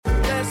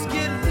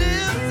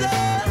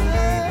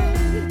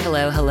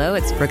Hello,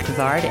 it's Brooke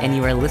Devard, and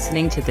you are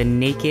listening to the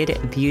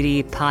Naked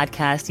Beauty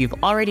Podcast. You've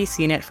already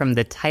seen it from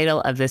the title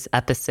of this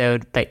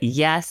episode, but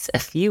yes, a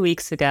few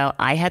weeks ago,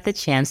 I had the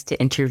chance to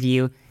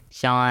interview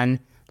John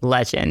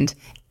Legend.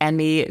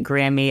 Emmy,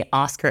 Grammy,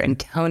 Oscar, and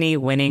Tony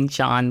winning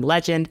John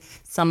Legend,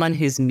 someone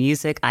whose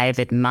music I have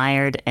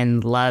admired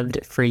and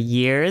loved for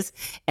years.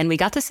 And we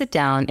got to sit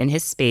down in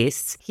his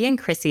space. He and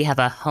Chrissy have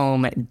a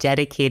home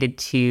dedicated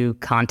to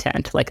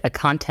content, like a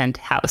content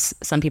house.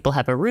 Some people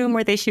have a room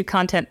where they shoot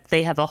content.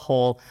 They have a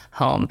whole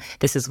home.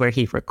 This is where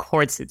he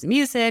records his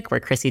music, where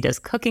Chrissy does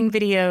cooking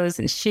videos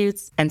and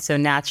shoots. And so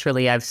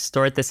naturally, I've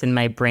stored this in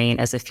my brain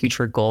as a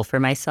future goal for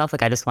myself.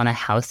 Like I just want a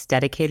house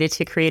dedicated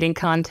to creating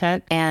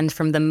content. And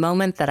from the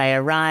moment that I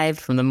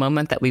arrived, from the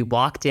moment that we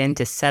walked in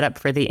to set up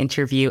for the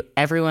interview,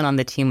 everyone on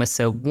the team was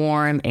so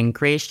warm and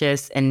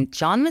gracious, and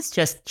John was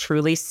just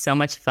truly so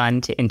much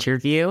fun to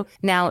interview.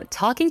 Now,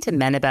 talking to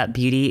men about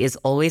beauty is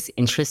always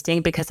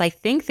interesting because I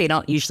think they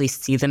don't usually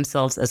see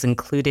themselves as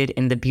included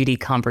in the beauty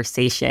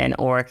conversation,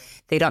 or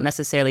they don't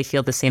necessarily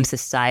feel the same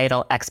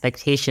societal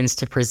expectations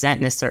to present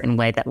in a certain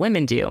way that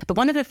women do. But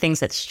one of the things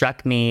that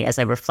struck me as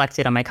I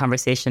reflected on my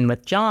conversation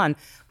with John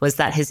was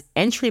that his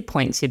entry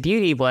point to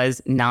beauty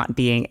was not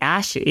being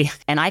ashy.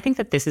 And I think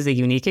that this is a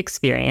unique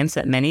experience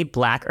that many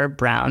Black or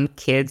brown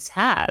kids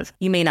have.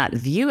 You may not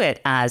view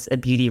it as a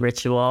beauty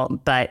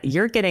ritual, but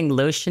you're getting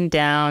lotion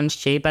down,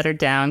 shea butter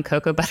down,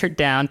 cocoa butter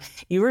down.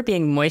 You are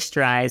being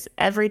moisturized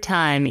every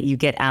time you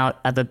get out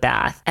of a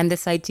bath. And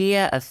this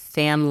idea of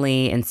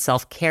family and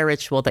self-care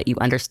ritual that you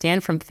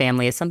understand from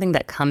family is something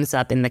that comes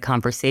up in the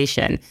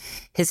conversation.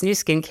 His new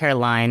skincare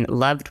line,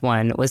 Loved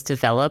One, was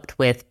developed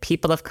with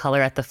people of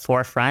color at the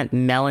forefront,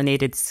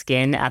 melanated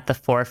skin at the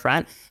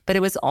forefront, but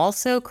it was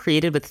also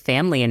created with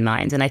family in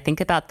mind. And I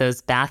think about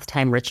those bath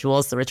time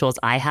rituals, the rituals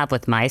I have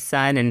with my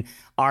son and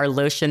our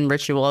lotion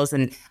rituals.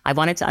 And I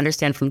wanted to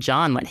understand from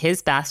John what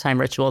his bath time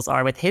rituals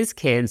are with his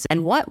kids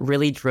and what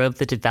really drove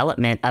the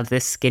development of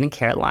this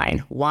skincare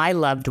line. Why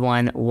Loved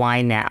One?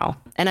 Why now?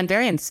 And I'm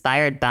very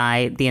inspired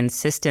by the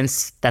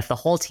insistence that the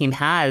whole team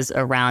has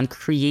around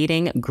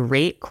creating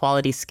great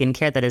quality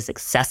skincare that is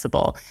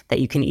accessible, that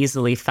you can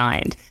easily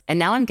find. And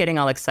now I'm getting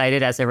all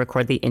excited as I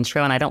record the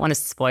intro, and I don't want to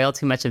spoil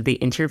too much of the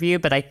interview,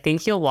 but I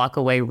think you'll walk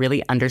away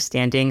really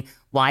understanding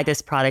why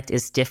this product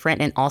is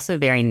different and also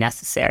very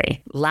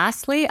necessary.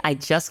 Lastly, I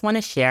just want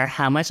to share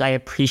how much I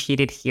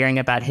appreciated hearing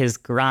about his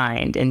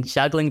grind and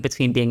juggling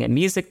between being a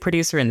music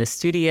producer in the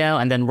studio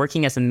and then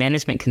working as a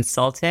management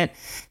consultant.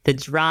 The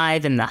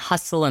drive and the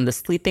hustle and the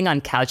sleeping on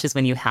couches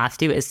when you have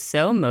to is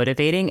so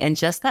motivating. And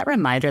just that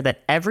reminder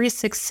that every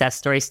success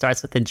story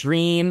starts with a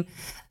dream,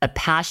 a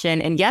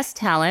passion, and yes,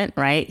 talent,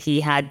 right? He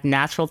had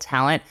natural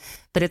talent.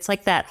 But it's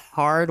like that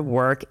hard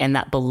work and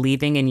that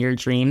believing in your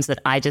dreams that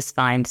I just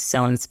find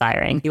so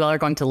inspiring. You all are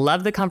going to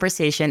love the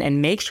conversation,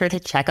 and make sure to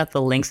check out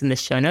the links in the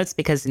show notes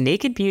because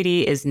Naked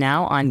Beauty is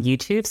now on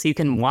YouTube, so you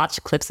can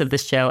watch clips of the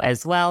show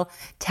as well.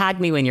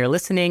 Tag me when you're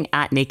listening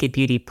at Naked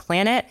Beauty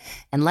Planet,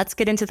 and let's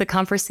get into the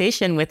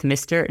conversation with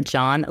Mr.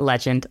 John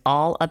Legend,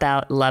 all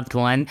about Loved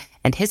One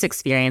and his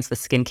experience with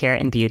skincare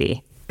and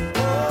beauty.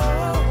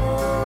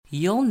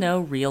 You'll know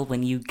real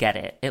when you get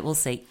it. It will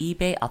say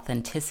eBay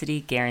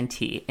Authenticity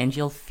Guarantee, and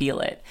you'll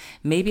feel it.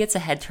 Maybe it's a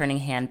head-turning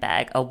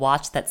handbag, a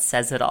watch that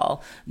says it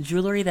all,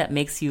 jewelry that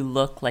makes you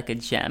look like a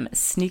gem,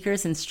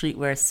 sneakers and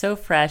streetwear so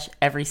fresh,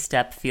 every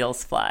step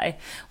feels fly.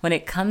 When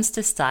it comes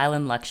to style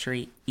and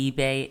luxury,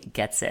 eBay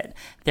gets it.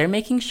 They're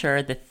making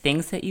sure the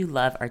things that you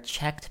love are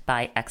checked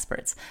by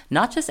experts.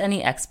 Not just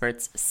any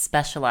experts,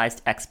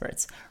 specialized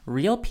experts.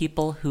 Real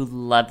people who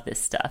love this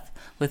stuff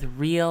with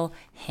real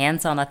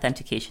hands-on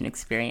authentication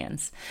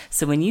experience.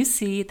 So when you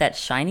see that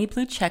shiny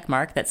blue check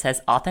mark that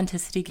says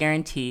Authenticity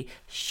Guarantee,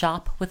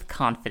 shop with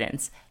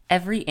confidence.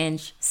 Every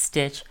inch,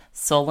 stitch,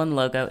 sole and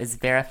logo is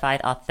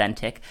verified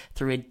authentic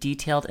through a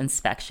detailed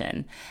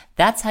inspection.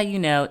 That's how you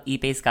know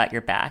eBay's got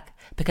your back.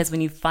 Because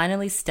when you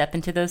finally step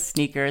into those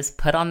sneakers,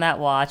 put on that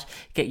watch,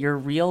 get your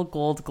real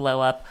gold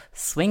glow up,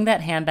 swing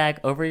that handbag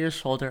over your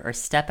shoulder, or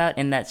step out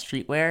in that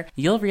streetwear,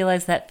 you'll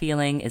realize that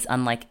feeling is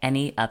unlike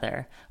any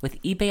other.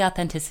 With eBay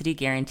Authenticity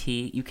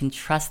Guarantee, you can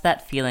trust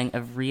that feeling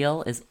of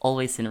real is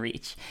always in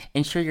reach.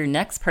 Ensure your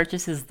next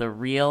purchase is the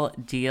real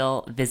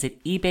deal.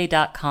 Visit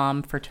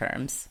ebay.com for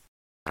terms.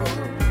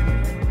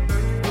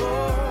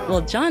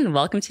 Well, John,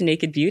 welcome to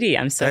Naked Beauty.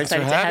 I'm so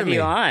excited to have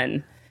you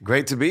on.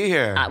 Great to be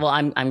here. Well,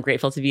 I'm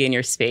grateful to be in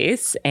your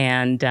space,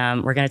 and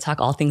we're going to talk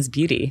all things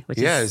beauty.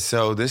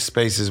 So this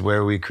space is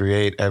where we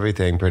create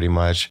everything pretty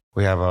much.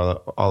 We have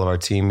all of our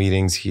team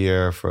meetings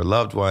here for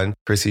Loved One.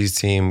 Chrissy's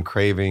team,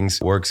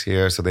 Cravings, works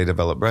here, so they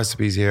develop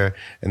recipes here.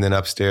 And then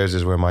upstairs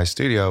is where my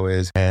studio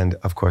is. And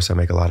of course, I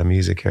make a lot of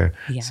music here.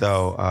 Yes.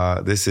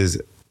 So this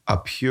is a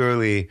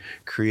purely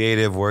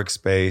creative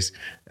workspace,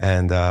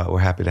 and we're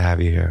happy to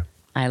have you here.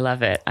 I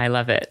love it. I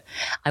love it.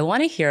 I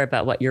want to hear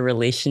about what your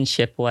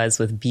relationship was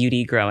with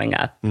beauty growing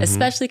up,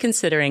 especially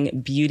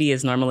considering beauty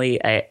is normally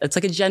it's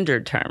like a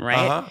gendered term,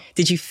 right?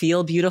 Did you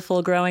feel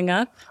beautiful growing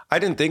up? I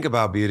didn't think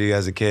about beauty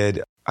as a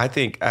kid. I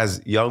think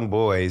as young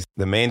boys,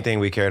 the main thing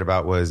we cared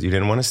about was you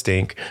didn't want to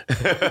stink.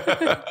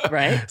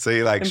 Right. So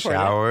you like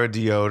Important. shower,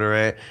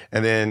 deodorant.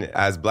 And then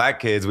as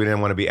Black kids, we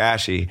didn't want to be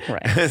ashy.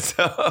 Right.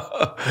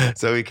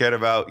 So we cared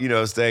about,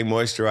 staying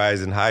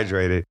moisturized and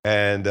hydrated.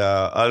 And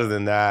other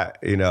than that,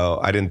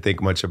 I didn't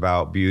think much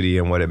about beauty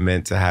and what it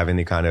meant to have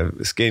any kind of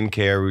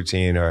skincare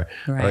routine or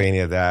any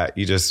of that.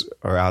 You just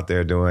are out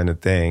there doing the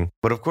thing.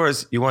 But of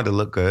course, you wanted to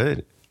look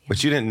good,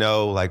 but you didn't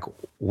know like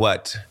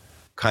what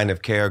kind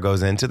of care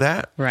goes into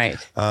that. Right.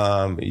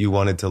 You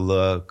wanted to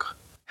look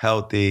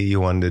healthy. You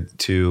wanted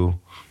to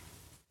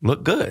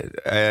look good.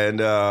 And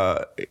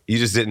you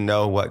just didn't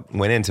know what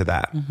went into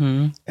that.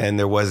 Mm-hmm. And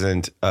there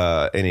wasn't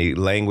any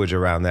language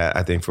around that,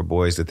 I think, for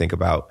boys to think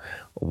about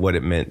what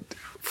it meant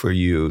for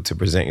you to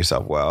present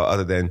yourself well,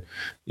 other than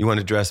you want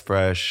to dress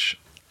fresh,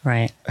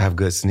 right, have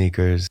good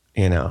sneakers,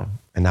 and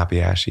not be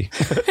ashy.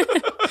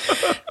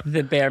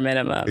 The bare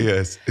minimum.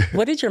 Yes.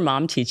 What did your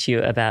mom teach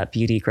you about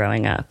beauty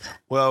growing up?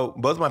 Well,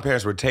 both my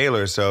parents were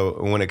tailors,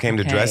 so when it came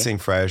to dressing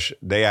fresh,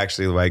 they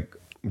actually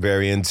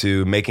very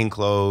into making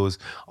clothes,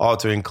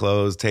 altering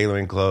clothes,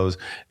 tailoring clothes.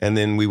 And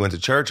then we went to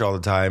church all the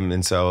time.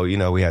 And so,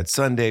 we had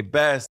Sunday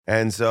best.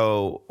 And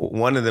so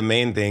one of the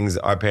main things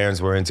our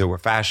parents were into were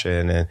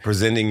fashion and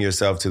presenting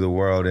yourself to the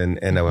world in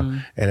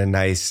a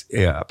nice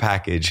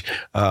package,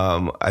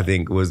 I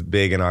think was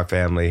big in our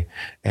family.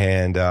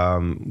 And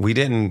we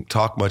didn't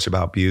talk much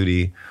about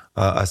beauty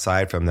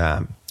aside from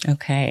that.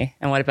 Okay.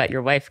 And what about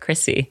your wife,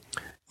 Chrissy?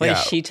 What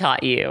has she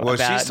taught you about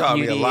she's taught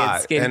beauty me a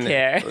lot. and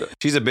skincare?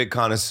 She's a big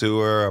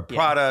connoisseur of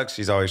products.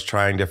 She's always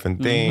trying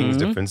different things,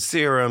 different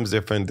serums,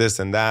 different this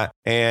and that.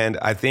 And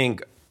I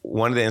think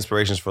one of the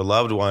inspirations for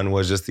Loved One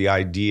was just the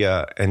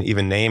idea, and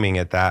even naming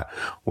it that,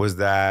 was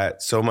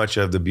that so much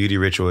of the beauty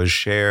ritual is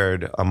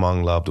shared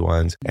among loved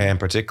ones.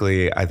 And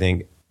particularly, I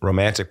think,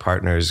 romantic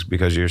partners,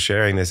 because you're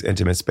sharing this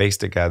intimate space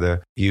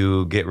together,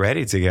 you get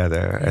ready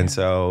together. Yeah. And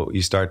so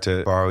you start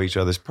to borrow each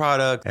other's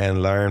product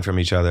and learn from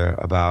each other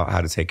about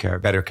how to take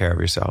better care of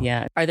yourself.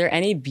 Yeah. Are there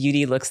any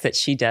beauty looks that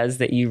she does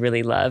that you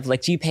really love?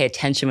 Like, do you pay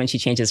attention when she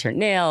changes her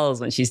nails,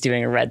 when she's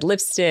doing a red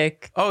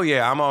lipstick? Oh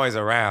yeah, I'm always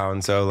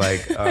around. So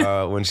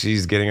when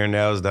she's getting her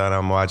nails done,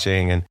 I'm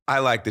watching, and I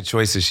like the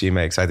choices she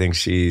makes. I think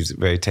she's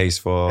very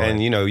tasteful.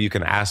 And you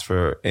can ask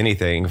for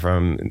anything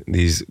from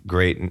these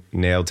great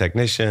nail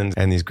technicians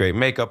and these great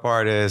makeup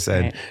artists.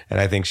 And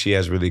I think she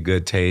has really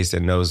good taste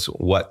and knows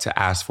what to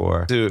ask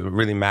for to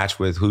really match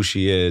with who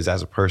she is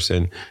as a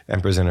person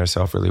and present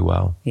herself really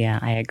well. Yeah,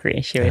 I agree.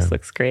 She always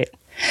looks great.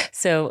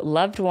 So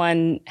Loved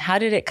One, how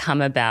did it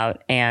come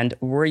about? And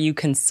were you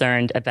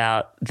concerned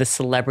about the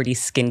celebrity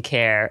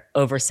skincare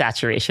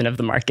oversaturation of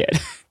the market?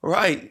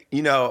 Right.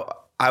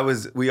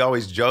 We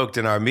always joked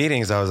in our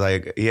meetings. I was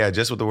like, yeah,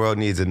 just what the world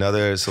needs,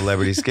 another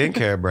celebrity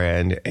skincare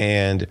brand.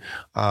 And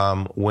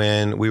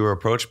when we were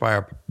approached by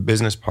our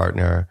business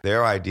partner,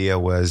 their idea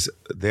was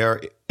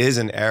there is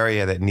an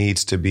area that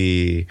needs to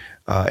be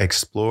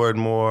explored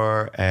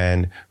more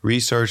and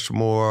researched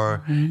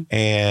more. Mm-hmm.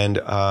 And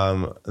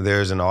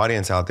there's an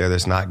audience out there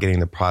that's not getting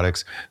the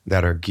products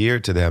that are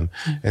geared to them.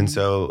 Mm-hmm. And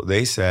so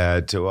they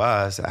said to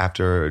us,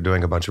 after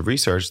doing a bunch of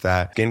research,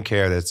 that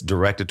skincare that's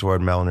directed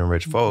toward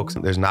melanin-rich folks,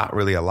 there's not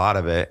really a lot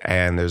of it,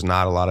 and there's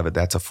not a lot of it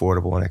that's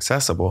affordable and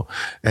accessible.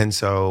 And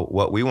so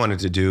what we wanted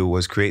to do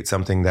was create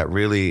something that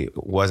really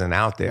wasn't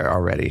out there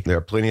already. There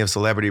are plenty of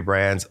celebrity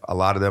brands. A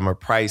lot of them are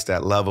priced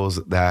at levels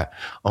that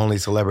only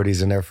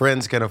celebrities and their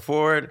friends can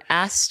afford.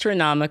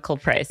 Astronomical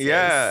prices.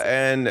 Yeah,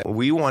 and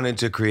we wanted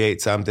to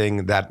create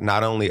something that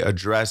not only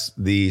addressed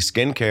the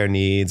skincare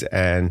needs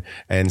and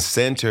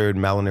centered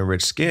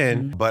melanin-rich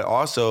skin, but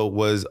also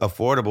was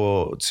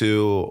affordable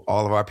to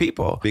all of our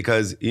people.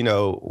 Because,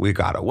 we've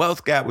got a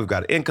wealth gap, we've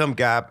got an income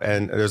gap,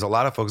 and there's a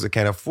lot of folks that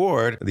can't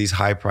afford these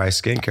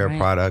high-priced skincare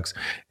products,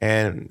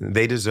 and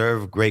they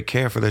deserve great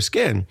care for their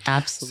skin.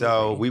 Absolutely.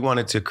 So we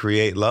wanted to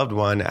create Loved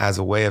One as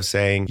a way of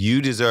saying,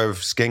 you deserve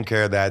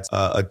skincare that's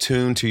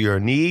attuned to your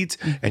needs,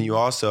 and you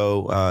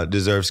also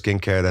deserve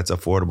skincare that's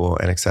affordable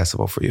and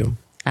accessible for you.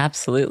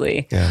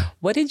 Absolutely. Yeah.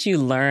 What did you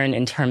learn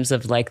in terms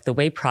of the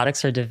way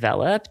products are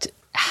developed,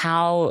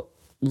 how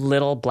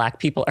little Black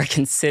people are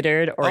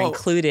considered or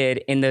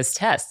included in those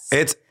tests?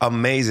 It's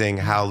amazing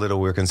how little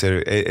we're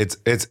considered.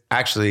 It's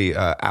actually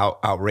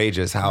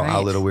outrageous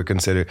how little we're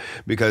considered,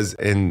 because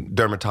in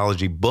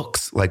dermatology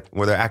books,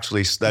 where they're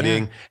actually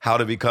studying how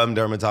to become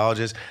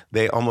dermatologists,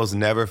 they almost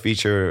never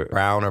feature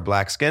brown or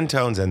Black skin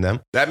tones in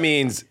them. That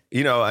means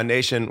a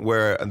nation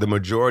where the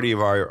majority of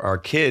our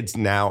kids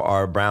now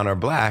are brown or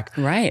Black.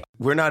 Right.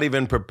 We're not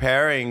even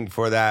preparing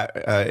for that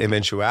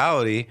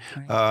eventuality,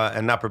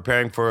 and not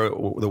preparing for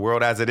the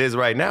world as it is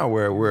right now,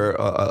 where we're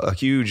a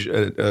huge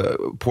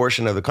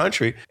portion of the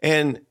country.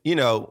 And,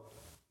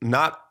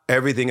 not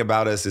everything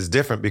about us is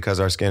different because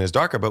our skin is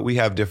darker, but we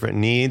have different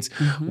needs.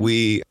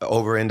 We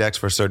over-index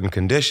for certain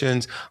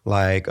conditions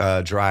like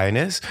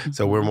dryness.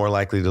 So we're more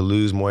likely to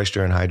lose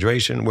moisture and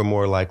hydration. We're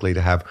more likely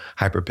to have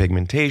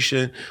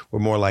hyperpigmentation. We're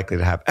more likely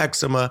to have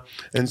eczema.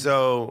 And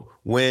so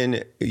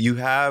when you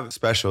have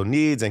special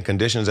needs and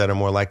conditions that are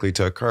more likely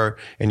to occur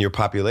in your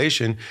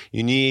population,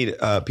 you need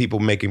people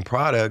making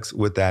products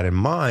with that in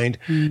mind.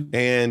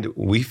 And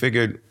we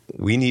figured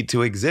we need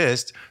to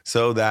exist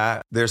so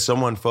that there's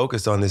someone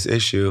focused on this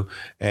issue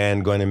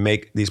and going to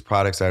make these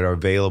products that are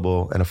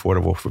available and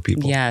affordable for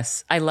people.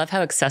 Yes. I love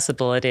how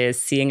accessible it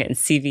is. Seeing it in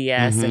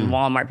CVS and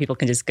Walmart, people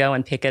can just go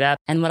and pick it up.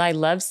 And what I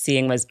love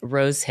seeing was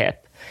rosehip,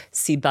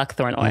 sea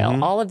buckthorn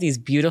oil, all of these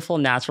beautiful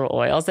natural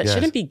oils that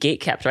shouldn't be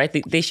gatekept, right?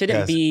 They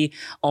shouldn't be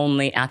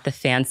only at the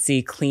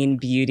fancy clean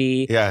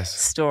beauty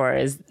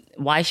stores.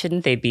 Why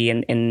shouldn't they be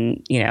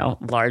in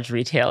large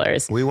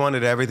retailers? We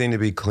wanted everything to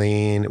be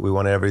clean. We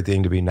wanted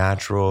everything to be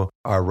natural.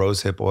 Our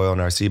rosehip oil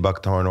and our sea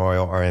buckthorn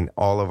oil are in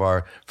all of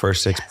our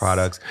first 6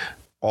 products.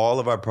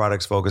 All of our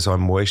products focus on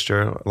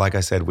moisture. Like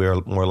I said,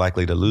 we're more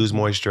likely to lose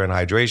moisture and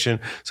hydration.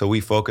 So we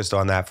focused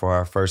on that for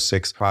our first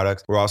 6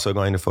 products. We're also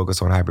going to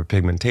focus on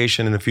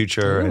hyperpigmentation in the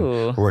future. And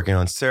we're working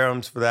on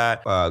serums for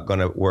that.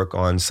 Going to work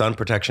on sun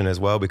protection as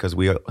well because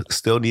we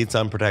still need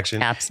sun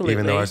protection. Absolutely.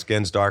 Even though our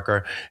skin's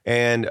darker.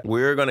 And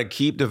we're going to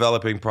keep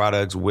developing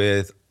products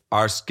with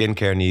our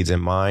skincare needs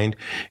in mind,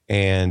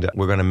 and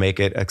we're going to make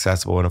it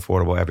accessible and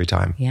affordable every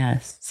time.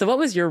 Yes. So what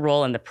was your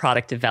role in the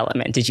product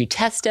development? Did you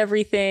test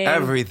everything?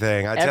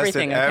 Everything. I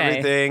tested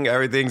everything.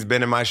 Everything's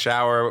been in my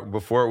shower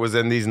before it was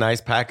in these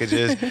nice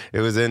packages. It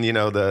was in,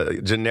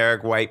 the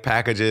generic white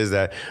packages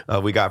that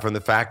we got from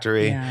the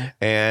factory.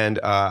 And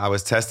I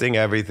was testing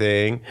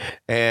everything.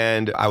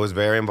 And I was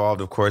very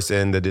involved, of course,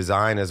 in the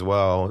design as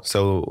well.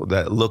 So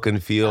the look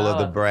and feel of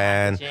the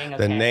brand,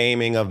 the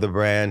naming of the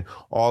brand,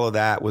 all of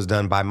that was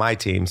done by my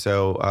team.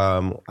 So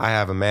I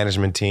have a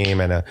management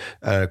team and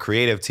a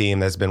creative team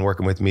that's been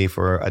working with me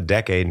for a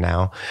decade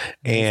now.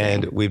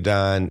 And we've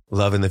done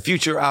Love in the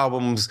Future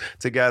albums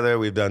together.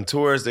 We've done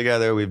tours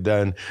together. We've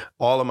done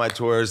all of my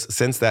tours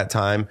since that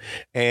time.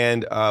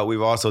 And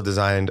we've also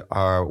designed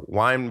our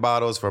wine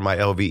bottles for my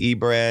LVE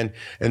brand.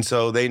 And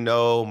so they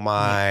know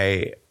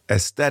my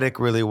aesthetic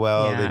really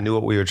well. They knew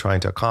what we were trying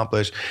to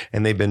accomplish.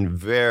 And they've been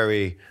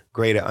very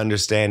great at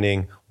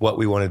understanding what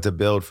we wanted to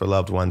build for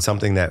Loved One,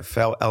 something that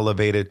felt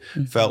elevated,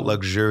 felt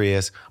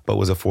luxurious, but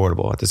was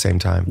affordable at the same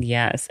time.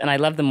 Yes. And I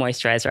love the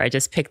moisturizer. I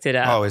just picked it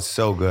up. Oh, it's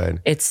so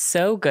good. It's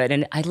so good.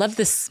 And I love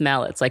the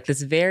smell. It's like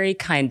this very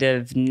kind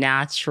of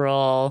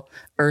natural,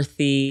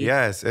 earthy.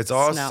 Yes, it's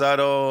all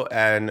subtle,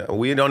 and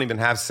we don't even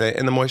have scent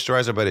in the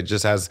moisturizer, but it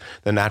just has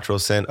the natural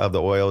scent of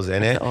the oils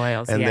in it. The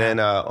oils, and then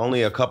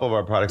only a couple of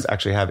our products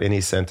actually have any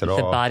scent at all.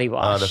 The body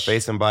wash. The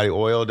face and body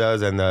oil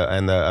does, and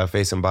the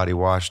face and body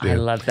wash do. I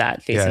love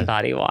that face and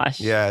body wash.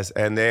 Yes,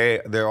 and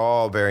they're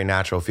all very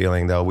natural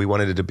feeling though. We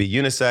wanted it to be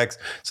unisex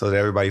so that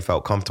everybody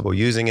felt comfortable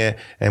using it,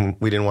 and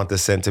we didn't want the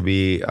scent to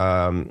be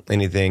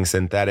anything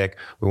synthetic.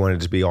 We wanted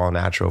it to be all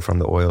natural from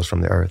the oils from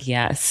the earth.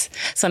 Yes.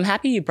 So I'm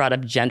happy you brought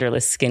up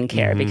genderless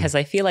skincare because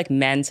I feel like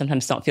men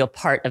sometimes don't feel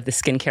part of the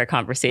skincare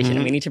conversation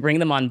and we need to bring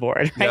them on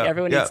board, right?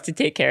 Everyone needs to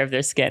take care of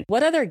their skin.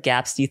 What other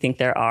gaps do you think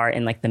there are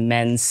in like the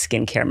men's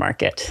skincare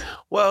market?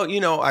 Well,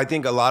 I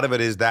think a lot of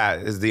it is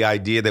the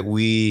idea that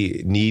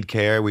we need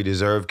care, we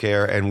deserve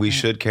care, and we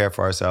should care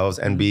for ourselves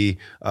and be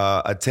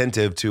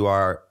attentive to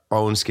our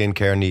own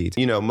skincare needs.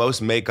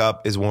 Most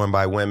makeup is worn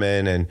by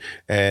women,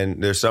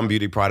 and there's some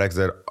beauty products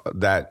that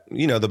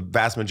the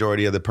vast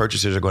majority of the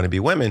purchasers are going to be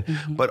women,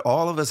 but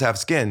all of us have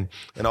skin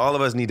and all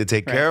of us need to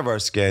take care of our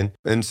skin.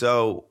 And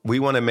so we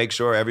want to make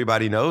sure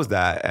everybody knows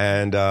that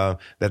and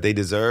that they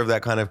deserve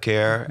that kind of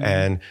care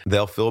and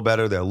they'll feel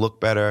better, they'll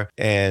look better,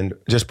 and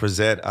just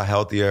present a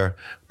healthier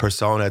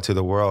persona to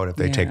the world if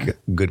they take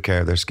good care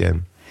of their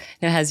skin.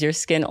 Now, has your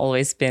skin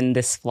always been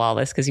this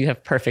flawless? Because you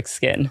have perfect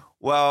skin.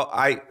 Well,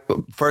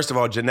 first of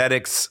all,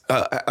 genetics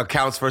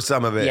accounts for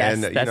some of it. Yes,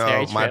 and, that's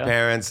very true. My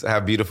parents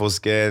have beautiful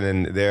skin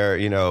and they're,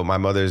 my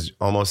mother's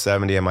almost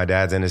 70 and my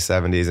dad's in his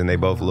 70s and they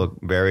both look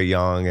very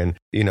young and,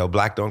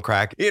 black don't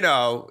crack.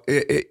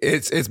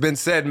 It's been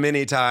said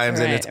many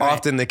times and it's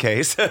often the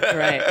case.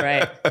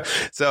 Right.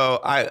 So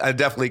I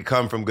definitely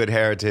come from good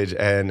heritage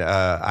and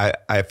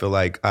I feel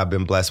like I've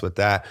been blessed with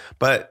that.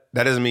 But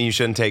that doesn't mean you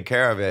shouldn't take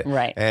care of it.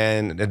 Right.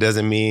 And it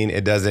doesn't mean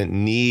it doesn't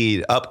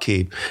need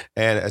upkeep.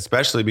 And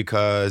especially because,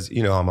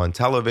 I'm on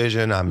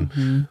television,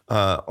 I'm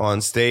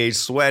on stage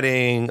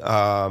sweating,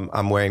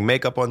 I'm wearing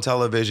makeup on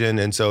television.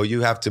 And so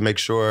you have to make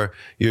sure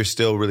you're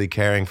still really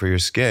caring for your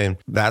skin.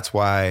 That's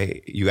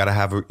why you got to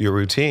have your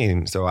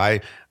routine. So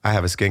I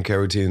have a skincare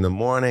routine in the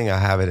morning. I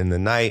have it in the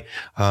night.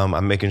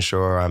 I'm making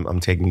sure I'm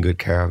taking good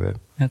care of it.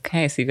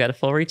 Okay, so you've got a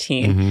full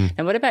routine.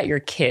 And what about your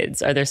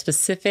kids? Are there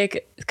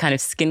specific kind of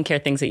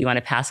skincare things that you want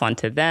to pass on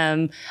to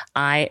them?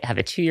 I have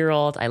a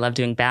 2-year-old. I love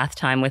doing bath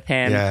time with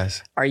him.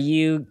 Yes.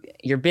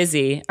 You're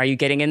busy. Are you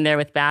getting in there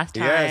with bath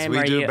time? Yes,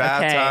 we do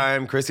bath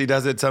time. Chrissy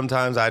does it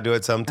sometimes. I do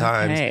it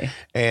sometimes. Okay.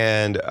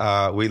 And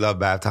we love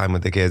bath time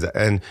with the kids.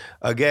 And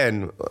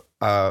again,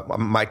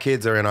 my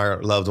kids are in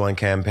our Loved One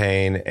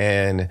campaign,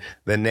 and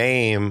the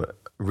name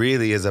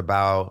really is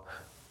about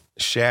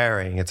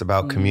sharing. It's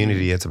about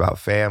community. It's about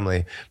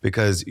family,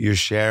 because you're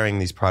sharing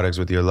these products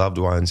with your loved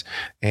ones,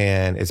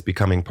 and it's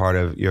becoming part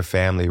of your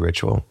family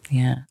ritual.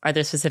 Yeah. Are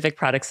there specific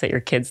products that your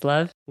kids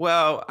love?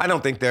 Well, I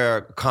don't think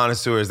they're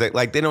connoisseurs. They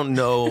don't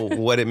know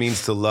what it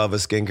means to love a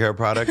skincare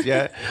product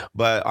yet,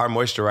 but our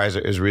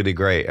moisturizer is really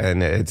great,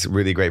 and it's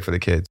really great for the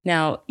kids.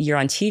 Now, you're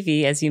on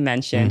TV, as you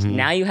mentioned.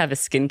 Now you have a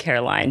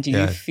skincare line. Do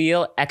you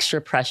feel extra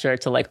pressure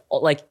to like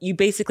you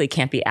basically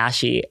can't be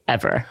ashy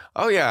ever?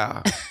 Oh,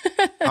 yeah.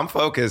 I'm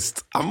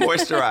focused. I'm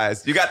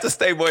moisturized. You got to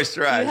stay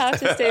moisturized. You have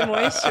to stay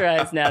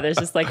moisturized now. There's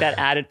just like that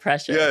added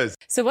pressure. Yes.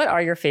 So what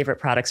are your favorite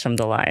products from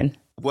the line?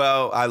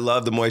 Well, I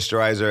love the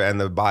moisturizer and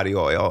the body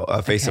oil,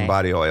 face and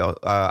body oil.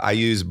 I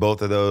use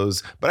both of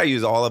those, but I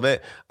use all of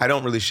it. I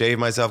don't really shave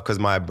myself because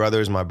my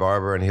brother's my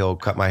barber and he'll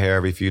cut my hair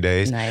every few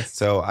days. Nice.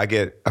 So I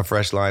get a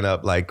fresh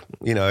lineup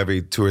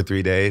every 2 or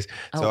 3 days.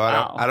 So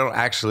wow. I don't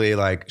actually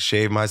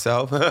shave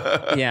myself.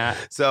 Yeah.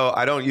 So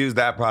I don't use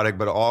that product,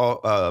 but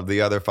all of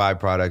the other 5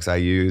 products I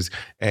use.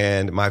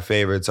 And my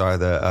favorites are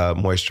the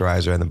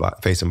moisturizer and the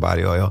face and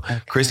body oil. Okay.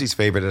 Chrissy's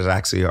favorite is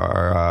actually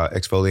our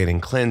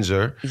exfoliating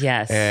cleanser.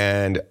 Yes.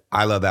 And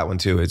I love that one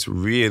too. It's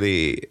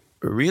really,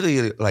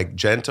 really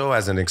gentle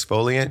as an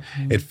exfoliant.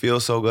 It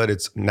feels so good.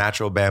 It's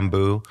natural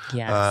bamboo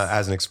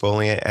as an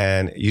exfoliant,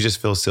 and you just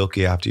feel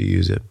silky after you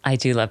use it. I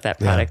do love that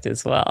product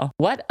as well.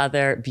 What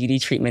other beauty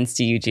treatments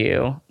do you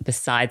do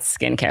besides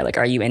skincare?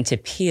 Are you into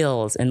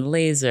peels and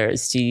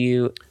lasers? Do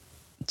you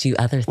do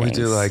other things? We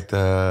do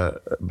the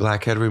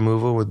blackhead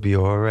removal with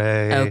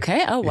Biore.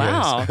 Okay. Oh,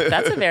 wow. Yes.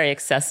 That's a very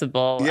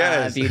accessible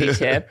beauty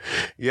tip.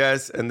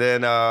 Yes. And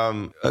then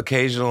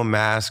occasional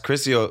mask.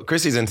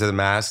 Chrissy's into the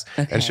mask,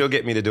 and she'll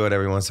get me to do it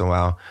every once in a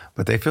while.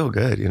 But they feel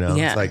good,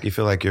 Yeah. It's you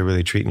feel like you're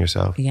really treating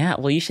yourself. Yeah.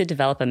 Well, you should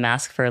develop a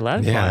mask for a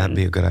loved one. Yeah, that'd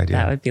be a good idea.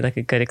 That would be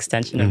a good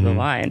extension of the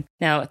line.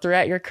 Now,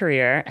 throughout your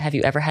career, have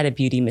you ever had a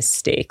beauty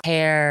mistake?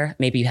 Hair,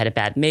 maybe you had a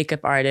bad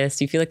makeup artist.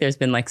 Do you feel like there's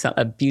been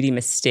a beauty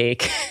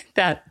mistake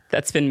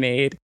that's been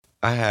made?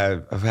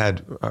 I've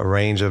had a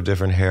range of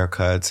different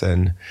haircuts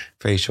and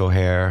facial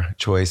hair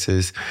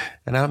choices,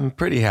 and I'm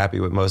pretty happy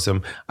with most of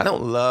them. I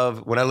don't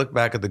love, when I look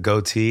back at the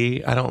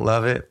goatee, I don't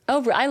love it.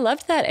 Oh, I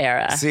loved that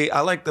era. See,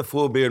 I like the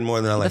full beard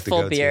more than I like the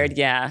goatee. The full beard,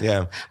 yeah.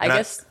 Yeah. I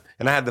guess...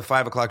 And I had the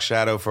 5 o'clock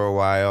shadow for a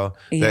while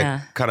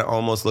that kind of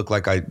almost looked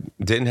like I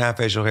didn't have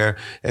facial hair.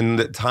 And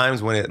the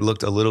times when it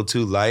looked a little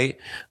too light,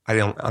 I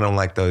don't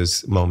like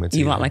those moments.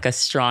 You want a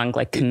strong,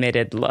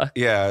 committed look.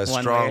 Yeah, a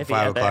strong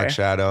 5 o'clock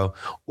shadow,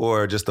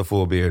 or just a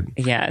full beard.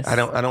 Yes. I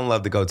don't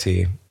love the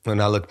goatee when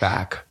I look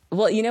back.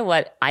 Well, you know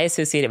what? I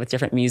associate it with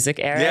different music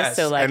eras. Yes,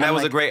 so and that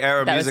was a great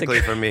era musically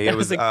for me. It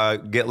was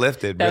Get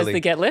Lifted. That was the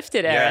Get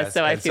Lifted era. Yes.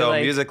 So I feel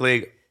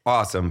musically,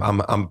 awesome.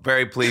 I'm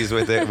very pleased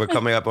with it. We're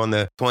coming up on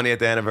the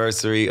 20th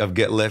anniversary of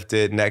Get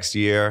Lifted next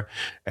year.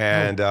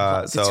 And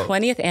the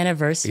 20th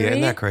anniversary? Yeah,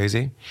 isn't that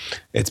crazy?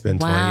 It's been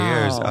 20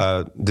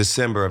 years.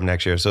 December of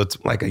next year. So it's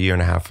a year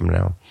and a half from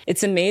now.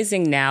 It's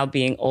amazing now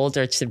being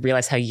older to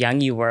realize how young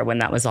you were when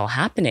that was all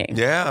happening.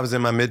 Yeah, I was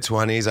in my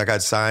mid-20s. I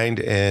got signed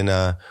when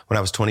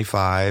I was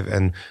 25,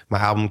 and my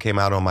album came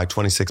out on my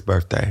 26th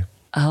birthday.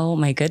 Oh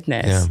my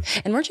goodness.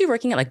 Yeah. And weren't you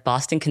working at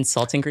Boston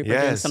Consulting Group or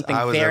doing something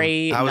I was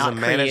a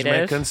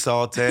management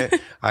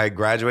consultant. I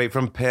graduate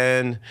from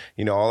Penn.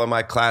 All of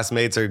my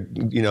classmates are,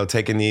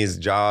 taking these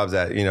jobs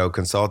at,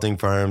 consulting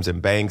firms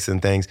and banks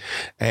and things.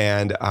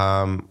 And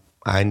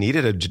I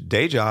needed a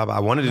day job. I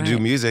wanted to do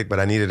music,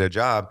 but I needed a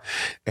job.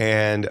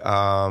 And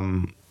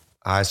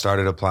I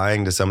started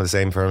applying to some of the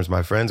same firms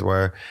my friends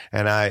were.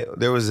 And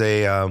there was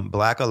a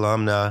Black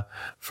alumna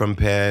from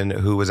Penn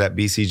who was at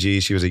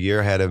BCG. She was a year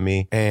ahead of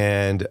me.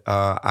 And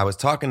I was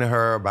talking to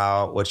her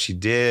about what she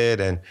did.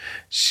 And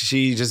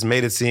she just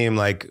made it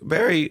seem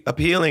very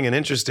appealing and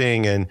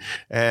interesting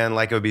and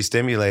like it would be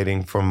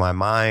stimulating for my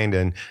mind.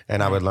 And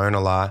I would learn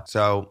a lot.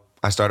 So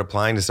I started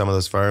applying to some of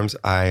those firms.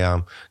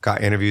 I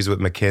got interviews with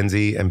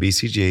McKinsey and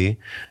BCG.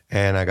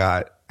 And I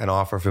got an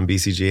offer from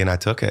BCG and I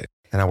took it.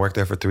 And I worked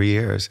there for 3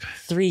 years.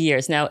 3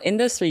 years. Now, in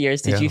those 3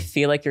 years, did you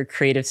feel like your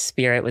creative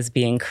spirit was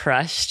being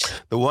crushed?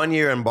 The 1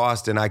 year in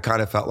Boston, I kind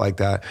of felt like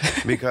that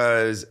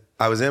because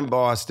I was in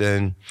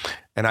Boston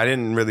and I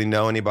didn't really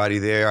know anybody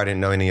there. I didn't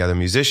know any other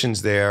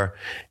musicians there.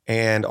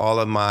 And all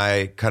of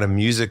my kind of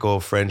musical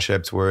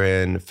friendships were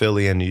in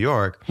Philly and New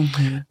York.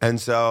 Mm-hmm.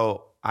 And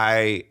so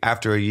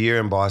after a year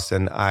in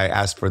Boston, I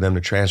asked for them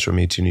to transfer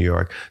me to New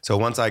York. So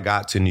once I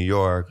got to New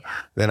York,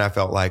 then I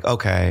felt like,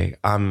 okay,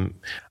 I'm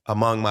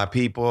among my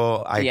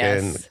people. I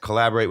can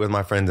collaborate with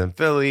my friends in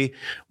Philly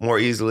more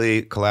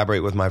easily,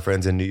 collaborate with my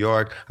friends in New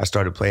York. I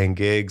started playing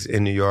gigs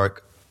in New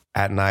York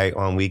at night,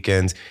 on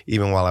weekends,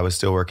 even while I was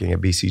still working at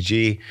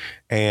BCG.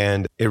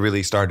 And it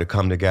really started to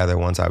come together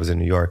once I was in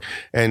New York.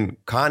 And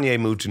Kanye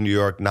moved to New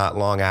York not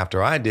long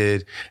after I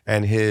did,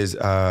 and his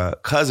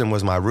cousin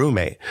was my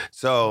roommate.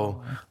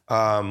 So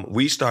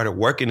we started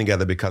working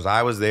together because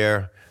I was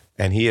there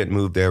and he had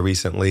moved there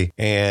recently,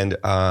 and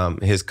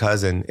his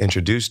cousin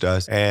introduced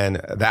us. And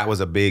that was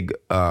a big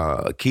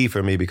key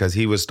for me because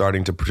he was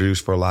starting to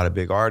produce for a lot of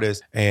big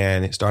artists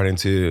and starting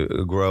to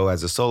grow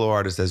as a solo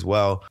artist as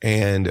well.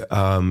 And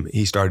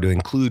he started to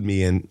include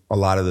me in a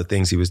lot of the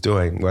things he was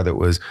doing, whether it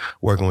was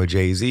working with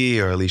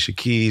Jay-Z or Alicia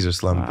Keys or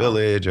Slum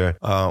Village or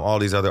all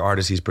these other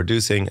artists he's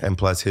producing, and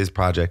plus his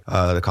project,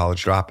 The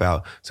College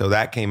Dropout. So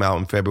that came out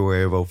in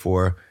February of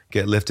 2004.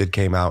 Get Lifted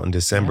came out in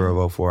December of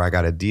 2004. I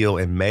got a deal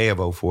in May of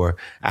 2004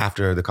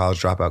 after The College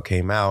Dropout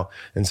came out.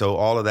 And so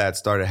all of that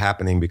started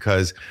happening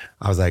because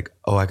I was like,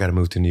 oh, I got to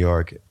move to New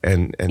York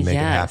and make it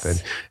happen.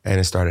 And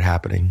it started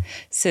happening.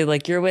 So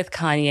like you're with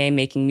Kanye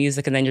making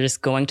music and then you're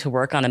just going to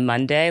work on a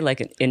Monday,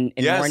 like in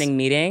morning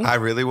meeting? I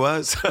really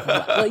was.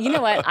 Well, you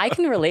know what? I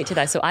can relate to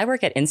that. So I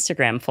work at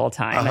Instagram full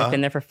time. I've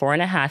been there for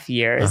 4.5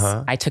 years.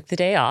 I took the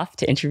day off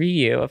to interview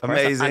you. Of course,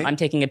 amazing. I'm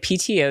taking a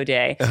PTO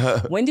day.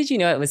 When did you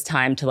know it was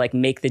time to like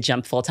make the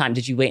jump full time?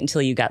 Did you wait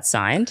until you got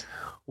signed?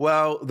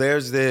 Well,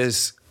 there's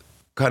this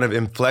kind of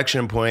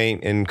inflection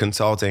point in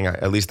consulting,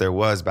 at least there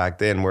was back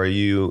then, where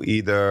you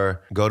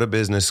either go to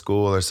business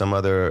school or some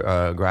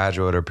other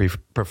graduate or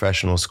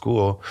professional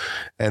school,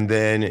 and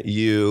then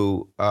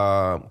you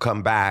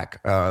come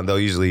back. They'll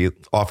usually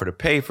offer to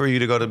pay for you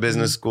to go to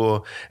business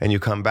school, and you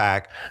come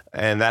back.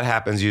 And that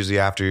happens usually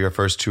after your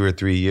first 2 or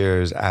 3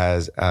 years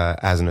as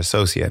an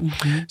associate.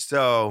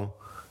 So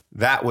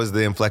that was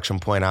the inflection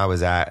point I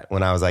was at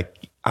when I was like,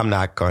 I'm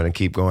not going to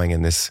keep going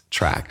in this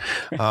track.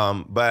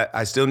 But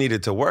I still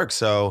needed to work.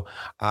 So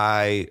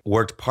I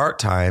worked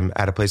part-time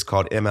at a place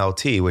called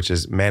MLT, which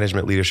is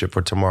Management Leadership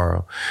for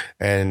Tomorrow.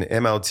 And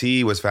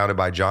MLT was founded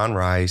by John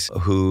Rice,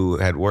 who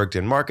had worked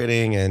in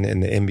marketing and in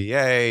the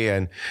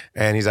NBA.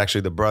 And he's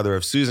actually the brother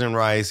of Susan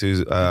Rice,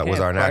 who was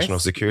our national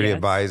security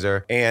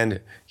advisor.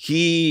 And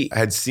he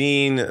had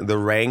seen the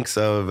ranks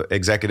of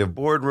executive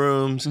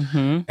boardrooms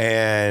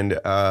and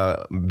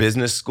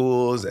business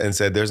schools and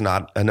said, there's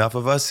not enough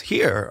of us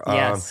here.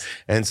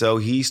 And so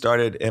he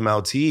started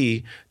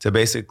MLT to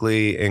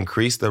basically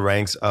increase the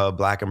ranks of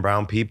Black and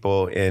brown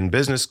people in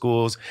business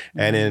schools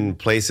and in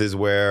places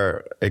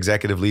where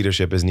executive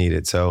leadership is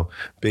needed. So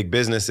big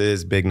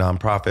businesses, big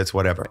nonprofits,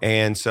 whatever.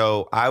 And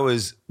so I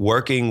was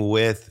working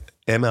with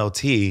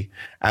MLT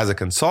as a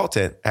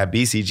consultant at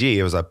BCG.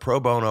 It was a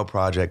pro bono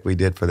project we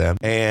did for them.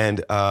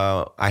 And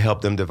I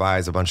helped them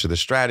devise a bunch of the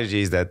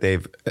strategies that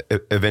they've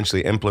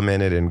eventually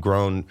implemented and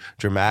grown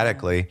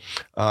dramatically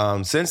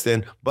since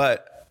then.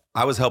 But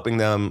I was helping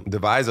them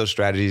devise those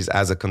strategies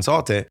as a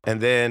consultant.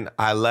 And then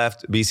I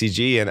left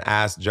BCG and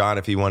asked John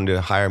if he wanted to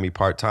hire me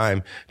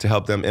part-time to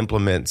help them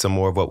implement some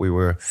more of what we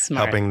were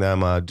helping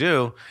them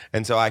do.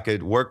 And so I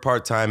could work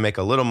part-time, make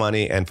a little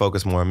money, and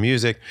focus more on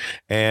music.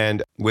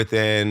 And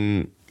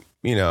within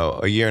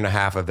a year and a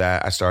half of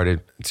that, I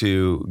started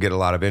to get a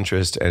lot of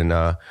interest and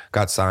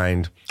got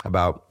signed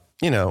about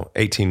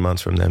 18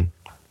 months from then.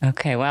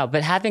 Okay, wow.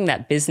 But having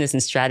that business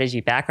and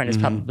strategy background is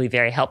probably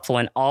very helpful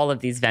in all of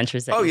these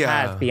ventures that you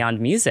have beyond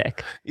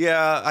music.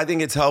 Yeah, I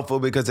think it's helpful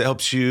because it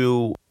helps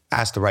you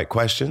ask the right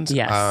questions.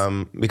 Yes.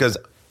 Because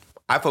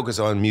I focus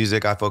on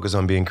music. I focus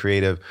on being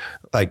creative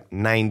like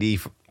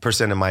 90%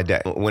 of my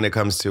day when it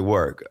comes to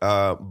work.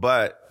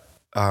 But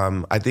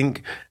I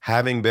think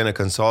having been a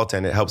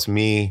consultant, it helps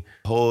me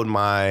hold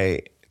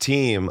my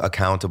team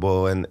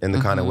accountable in the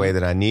kind of way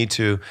that I need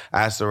to,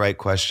 ask the right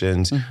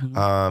questions,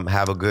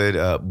 have a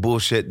good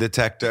bullshit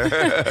detector.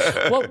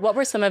 What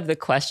were some of the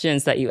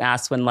questions that you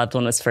asked when Loved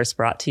One was first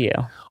brought to you?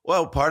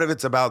 Well, part of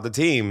it's about the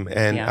team.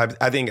 And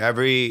I think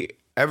every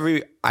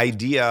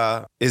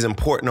idea is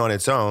important on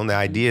its own. The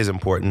idea is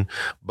important.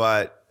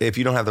 But if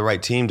you don't have the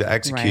right team to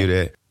execute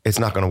it, it's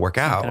not going to work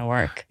out. It's not going to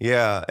work.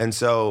 Yeah. And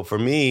so for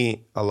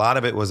me, a lot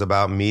of it was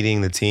about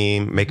meeting the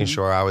team, making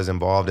sure I was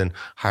involved in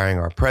hiring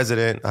our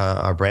president,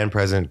 our brand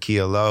president,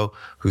 Kia Lowe,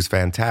 who's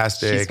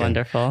fantastic. She's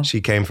wonderful. She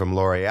came from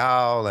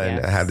L'Oreal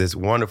and had this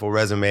wonderful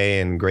resume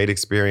and great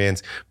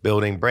experience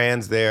building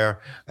brands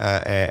there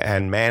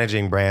and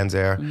managing brands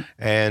there.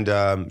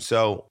 And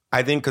so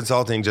I think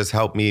consulting just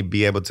helped me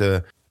be able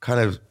to kind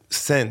of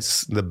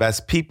sense the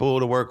best people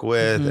to work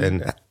with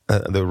and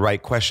the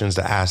right questions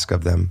to ask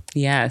of them.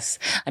 Yes.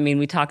 I mean,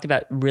 we talked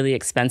about really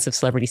expensive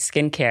celebrity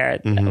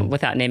skincare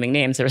without naming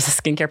names. There was a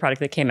skincare product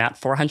that came out,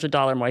 $400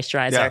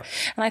 moisturizer. Yeah.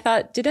 And I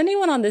thought, did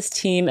anyone on this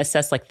team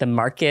assess like the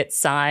market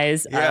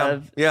size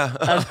of...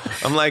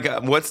 I'm like,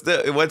 what's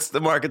the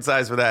market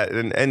size for that?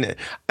 And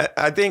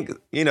I think,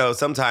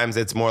 sometimes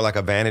it's more like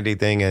a vanity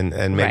thing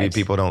and maybe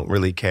people don't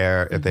really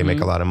care if they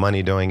make a lot of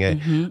money doing it.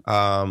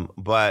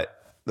 But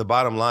the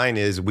bottom line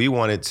is we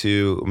wanted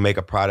to make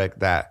a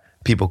product that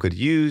people could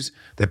use,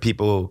 that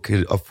people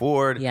could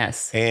afford.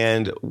 Yes.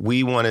 And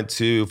we wanted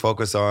to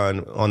focus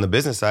on the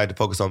business side, to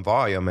focus on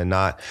volume and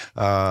not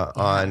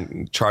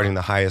on charging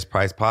the highest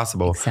price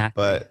possible,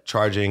 but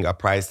charging a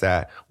price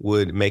that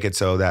would make it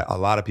so that a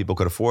lot of people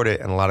could afford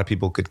it and a lot of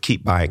people could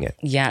keep buying it.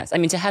 Yes. I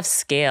mean, to have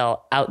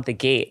scale out the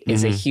gate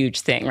is a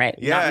huge thing, right?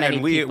 Yeah, not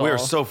many and we're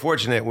so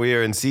fortunate.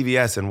 We're in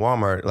CVS and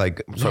Walmart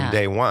like from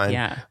day one.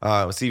 Yeah.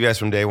 CVS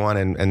from day one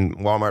and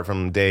Walmart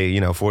from day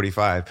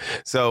 45.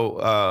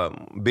 So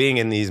being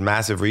in these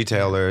massive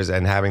retailers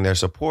and having their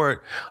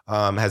support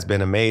has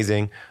been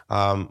amazing.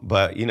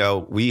 But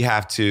we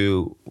have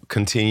to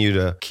continue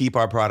to keep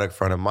our product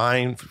front of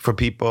mind for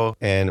people,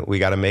 and we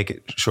got to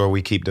make sure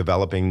we keep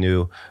developing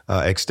new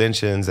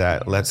extensions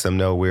that lets them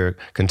know we're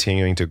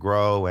continuing to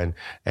grow,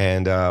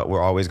 and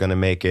we're always going to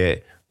make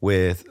it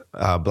with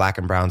Black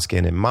and brown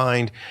skin in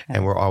mind,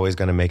 and we're always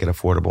going to make it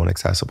affordable and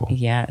accessible.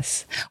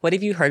 Yes. What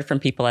have you heard from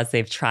people as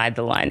they've tried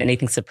the line?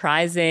 Anything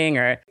surprising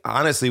or?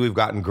 Honestly, we've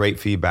gotten great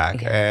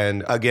feedback.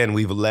 And again,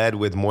 we've led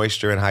with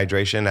moisture and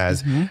hydration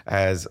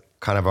as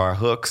kind of our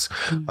hooks,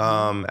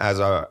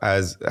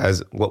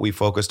 as what we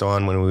focused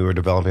on when we were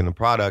developing the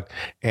product.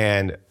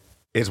 And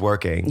it's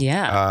working.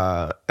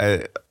 Yeah.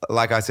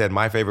 Like I said,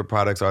 my favorite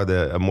products are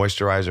the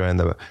moisturizer and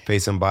the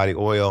face and body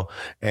oil.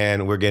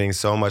 And we're getting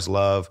so much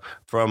love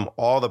from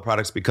all the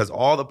products, because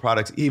all the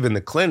products, even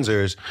the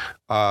cleansers,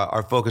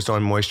 are focused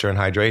on moisture and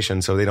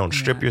hydration, so they don't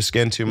strip your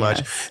skin too much.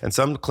 Yes. And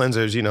some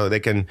cleansers,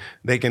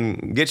 they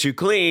can get you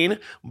clean,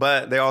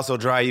 but they also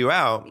dry you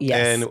out. Yes.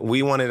 And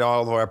we wanted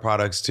all of our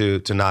products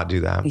to not do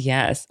that.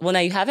 Yes. Well, now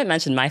you haven't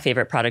mentioned my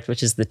favorite product,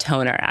 which is the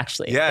toner,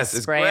 actually. Yes,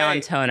 the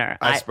spray-on toner.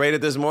 I sprayed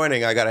it this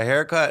morning. I got a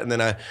haircut, and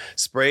then I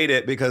sprayed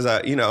it because,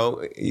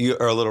 you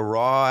are a little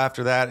raw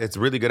after that. It's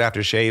really good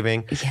after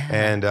shaving,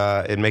 and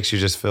it makes you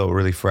just feel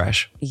really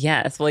fresh.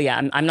 Yes. Well,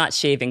 yeah, I'm not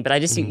shaving, but I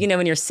just,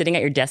 when you're sitting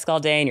at your desk all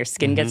day and your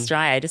skin gets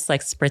dry, I just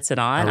spritz it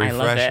on. I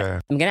love it.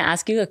 I'm going to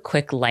ask you a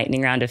quick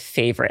lightning round of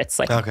favorites,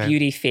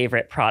 beauty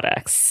favorite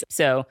products.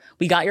 So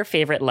we got your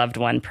favorite loved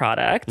one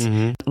product.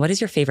 What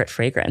is your favorite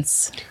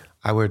fragrance?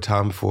 I wear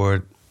Tom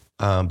Ford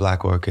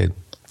Black Orchid.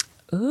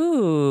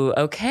 Ooh,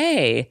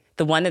 okay.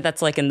 The one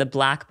that's in the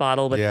black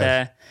bottle with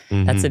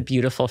that's a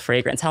beautiful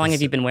fragrance. How long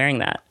have you been wearing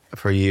that?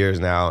 For years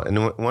now.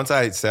 And once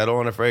I settle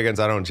on a fragrance,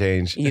 I don't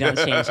change. You don't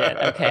change it.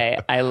 Okay.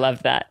 I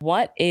love that.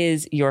 What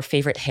is your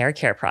favorite hair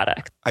care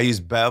product? I use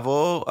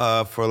Bevel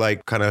for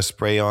kind of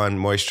spray on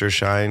moisture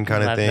shine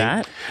kind of thing.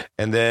 That.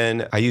 And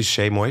then I use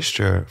Shea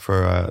Moisture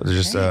for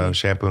just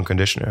shampoo and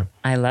conditioner.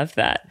 I love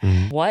that.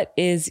 What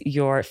is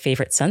your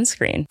favorite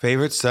sunscreen?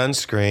 Favorite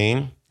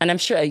sunscreen? And I'm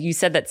sure you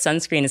said that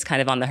sunscreen is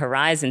kind of on the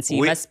horizon, so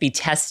you must be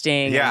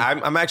testing. Yeah,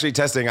 I'm actually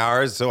testing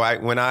ours. So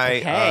when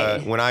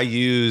I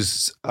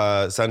use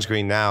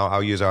sunscreen now,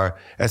 I'll use our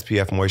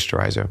SPF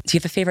moisturizer. Do you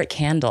have a favorite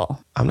candle?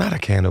 I'm not a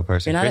candle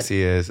person.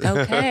 Chrissy is.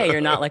 Okay,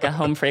 you're not a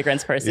home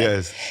fragrance person.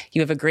 Yes.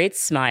 You have a great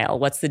smile.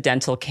 What's the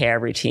dental care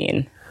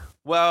routine?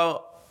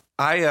 Well,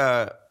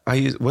 I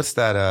use, what's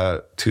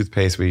that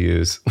toothpaste we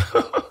use?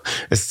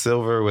 It's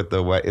silver with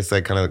the white. It's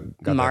kind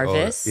of got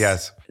Marvis.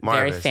 Yes,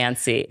 Marvis. Very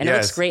fancy, and it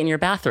looks great in your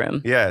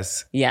bathroom.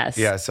 Yes. Yes.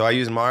 Yeah. So I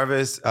use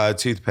Marvis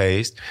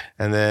toothpaste,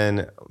 and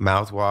then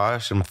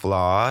mouthwash and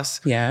floss.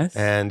 Yes.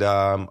 And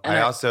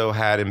I also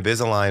had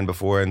Invisalign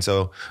before, and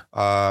so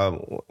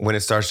when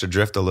it starts to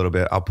drift a little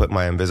bit, I'll put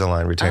my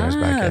Invisalign retainers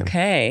back in.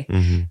 Okay.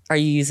 Are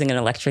you using an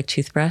electric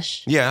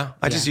toothbrush? Yeah,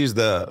 I just use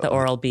the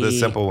Oral-B, the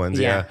simple ones.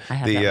 Yeah, I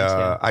have that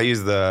one too. I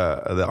use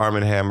the Arm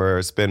 &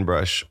 Hammer spin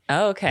brush.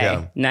 Oh, okay.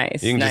 Yeah.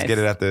 Nice. You can just get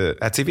it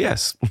at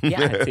CVS.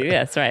 Yeah, at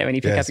CVS, right, when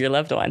you pick up your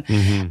loved one.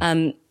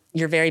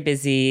 You're very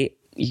busy.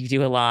 You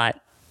do a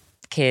lot.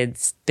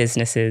 Kids,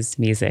 businesses,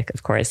 music,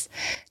 of course.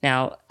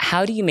 Now,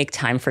 how do you make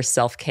time for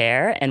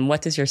self-care, and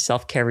what does your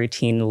self-care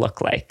routine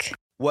look like?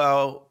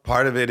 Well,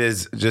 part of it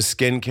is just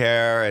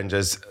skincare and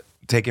just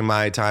taking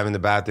my time in the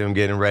bathroom,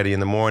 getting ready in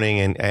the morning,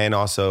 and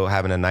also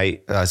having a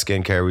night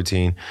skincare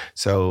routine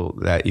so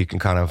that you can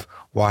kind of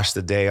wash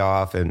the day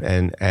off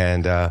and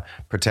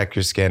protect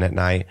your skin at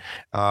night.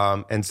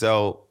 And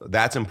so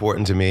that's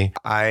important to me.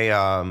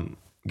 I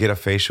get a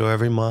facial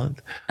every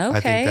month. Okay. I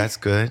think that's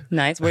good.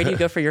 Nice. Where do you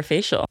go for your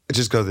facial? I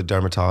just go to the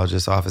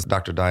dermatologist's office.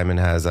 Dr. Diamond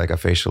has a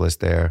facialist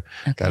there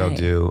that'll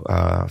do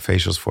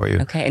facials for you.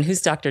 Okay. And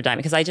who's Dr. Diamond?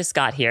 Because I just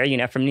got here,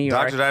 from New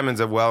York. Dr. Diamond's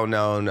a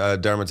well-known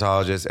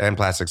dermatologist and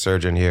plastic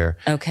surgeon here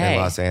in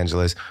Los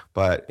Angeles.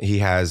 But he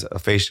has a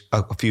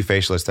few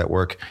facialists that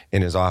work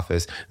in his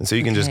office. And so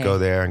you can just go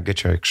there and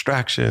get your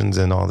extractions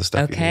and all the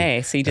stuff you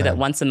need. So you do that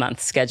once a month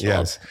scheduled.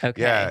 Yes.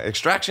 Okay. Yeah.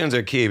 Extractions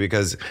are key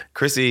because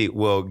Chrissy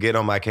will get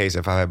on my case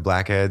if I have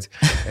blackheads.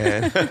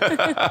 And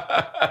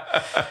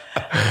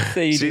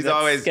So she's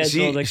always,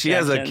 she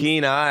has a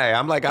keen eye.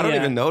 I'm like, I don't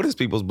even notice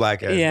people's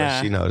blackheads,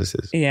 but she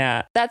notices.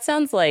 Yeah. That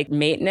sounds like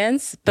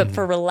maintenance, but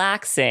for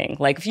relaxing.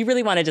 Like if you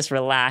really want to just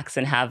relax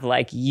and have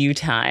like you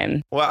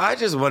time. Well, I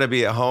just want to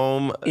be at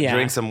home,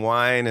 drink some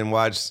wine and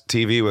watch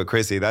TV with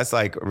Chrissy. That's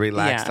like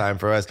relax time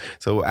for us.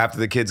 So after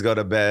the kids go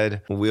to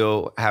bed,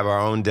 we'll have our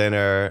own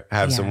dinner,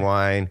 have some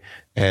wine,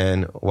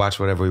 and watch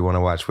whatever we want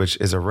to watch, which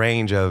is a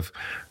range of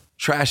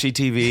trashy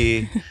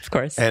TV, of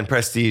course, and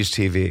prestige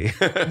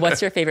TV.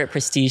 What's your favorite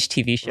prestige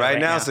TV show right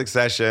now?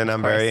 Succession.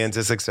 I'm very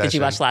into Succession. Did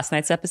you watch last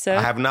night's episode?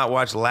 I have not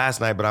watched last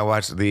night, but I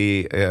watched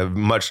the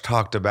much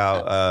talked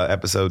about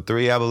episode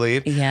 3, I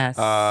believe. Yes.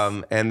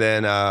 And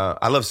then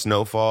I love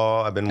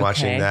Snowfall. I've been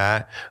watching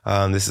that.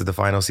 This is the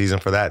final season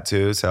for that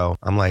too. So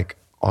I'm like,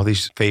 all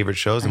these favorite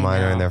shows of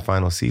mine are in their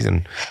final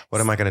season.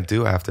 What am I going to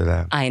do after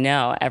that? I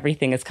know.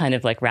 Everything is kind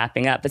of like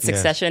wrapping up. But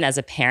Succession as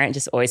a parent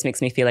just always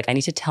makes me feel like I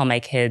need to tell my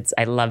kids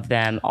I love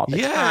them all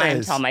the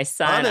time. Tell my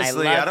son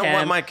honestly, I love don't him.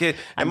 want my kid.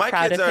 And my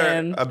proud kids of are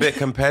him. a bit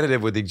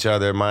competitive with each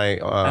other. My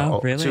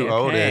two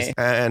oldest.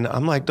 And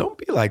I'm like, don't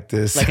be like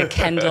this. Like a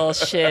Kendall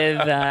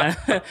Shiv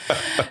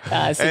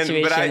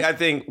situation. But I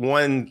think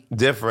one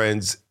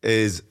difference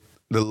is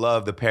the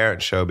love the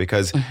parent show,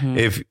 because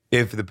if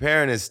the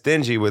parent is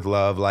stingy with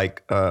love,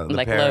 like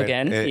the parent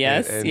Logan,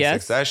 in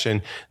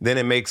Succession, then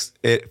it makes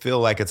it feel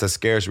like it's a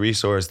scarce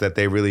resource that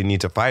they really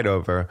need to fight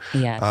over.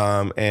 Yes.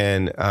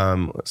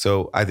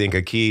 So I think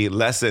a key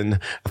lesson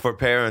for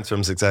parents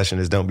from Succession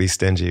is don't be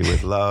stingy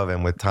with love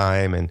and with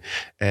time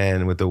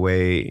and with the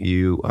way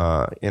you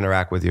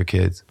interact with your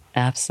kids.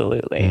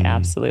 Absolutely.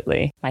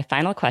 Absolutely. My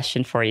final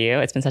question for you.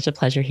 It's been such a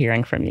pleasure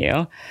hearing from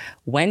you.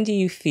 When do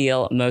you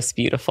feel most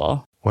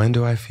beautiful? When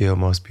do I feel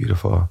most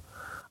beautiful?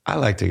 I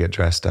like to get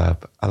dressed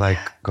up. I like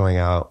going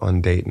out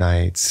on date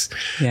nights.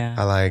 Yeah.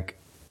 I like,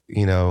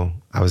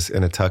 I was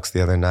in a tux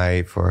the other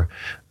night for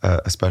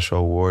a special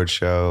award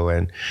show,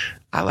 and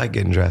I like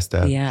getting dressed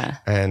up. Yeah.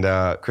 And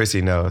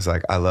Chrissy knows,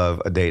 like, I love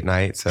a date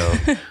night. So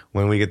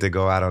when we get to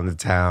go out on the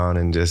town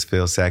and just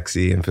feel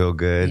sexy and feel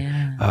good,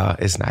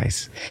 it's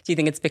nice. Do you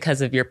think it's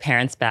because of your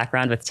parents'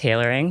 background with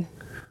tailoring?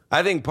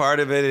 I think part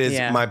of it is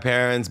my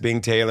parents being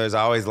tailors.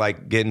 I always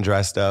like getting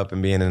dressed up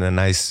and being in a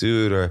nice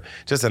suit or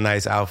just a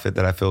nice outfit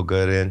that I feel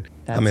good in.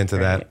 I'm into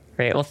that.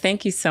 Great. Well,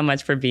 thank you so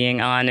much for being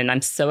on. And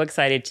I'm so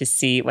excited to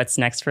see what's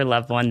next for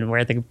Loved One and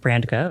where the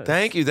brand goes.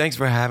 Thank you. Thanks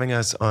for having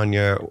us on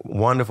your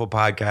wonderful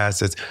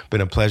podcast. It's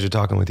been a pleasure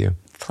talking with you.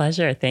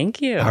 Pleasure.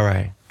 Thank you. All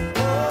right.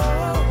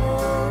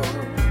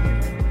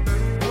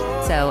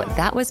 So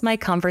that was my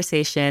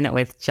conversation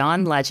with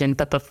John Legend.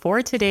 But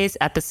before today's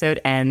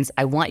episode ends,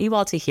 I want you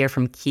all to hear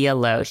from Kia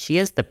Lo. She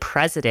is the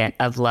president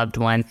of Loved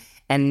One.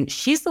 And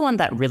she's the one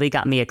that really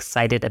got me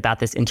excited about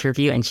this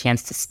interview and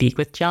chance to speak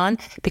with John,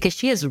 because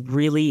she has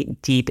really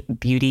deep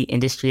beauty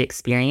industry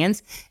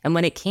experience. And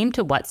when it came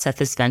to what set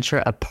this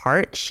venture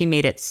apart, she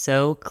made it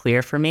so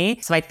clear for me.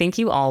 So I think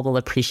you all will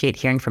appreciate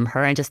hearing from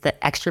her and just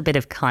the extra bit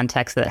of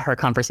context that her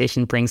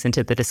conversation brings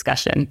into the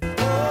discussion.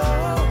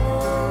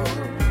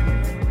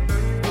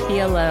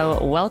 Hello,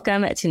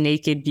 welcome to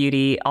Naked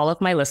Beauty. All of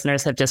my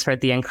listeners have just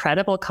heard the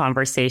incredible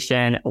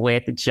conversation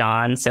with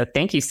John. So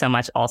thank you so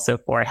much also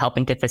for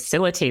helping to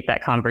facilitate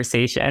that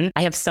conversation.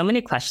 I have so many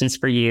questions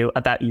for you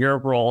about your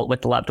role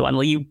with Loved One.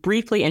 Will you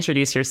briefly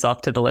introduce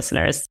yourself to the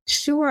listeners?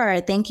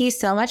 Sure. Thank you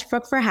so much,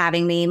 Brooke, for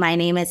having me. My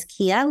name is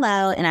Kia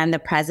Lo, and I'm the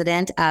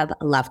president of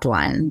Loved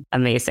One.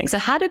 Amazing. So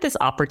how did this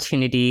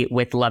opportunity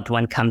with Loved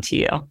One come to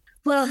you?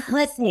 Well,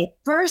 let's see.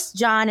 First,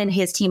 John and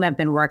his team have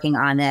been working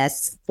on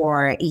this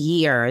for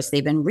years.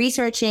 They've been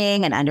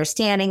researching and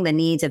understanding the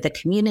needs of the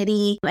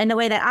community. And the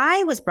way that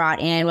I was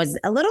brought in was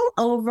a little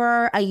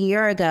over a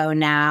year ago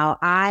now.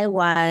 I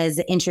was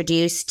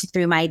introduced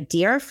through my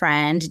dear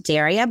friend,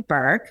 Daria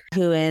Burke,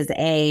 who is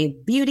a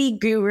beauty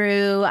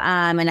guru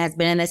and has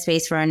been in this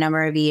space for a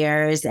number of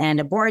years and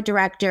a board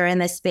director in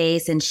this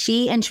space. And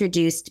she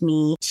introduced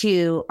me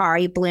to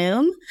Ari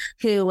Bloom,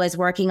 who was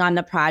working on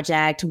the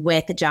project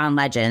with John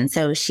Legend.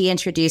 So she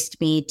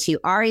introduced me to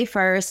Ari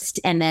first.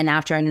 And then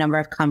after a number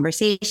of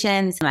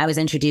conversations, I was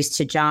introduced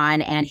to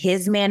John and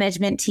his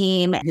management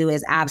team, who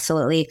is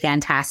absolutely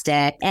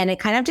fantastic. And it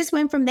kind of just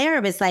went from there.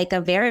 It was like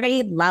a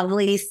very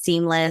lovely,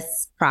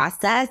 seamless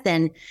process.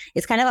 And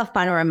it's kind of a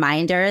fun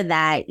reminder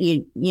that,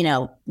 you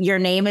know, your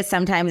name is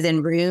sometimes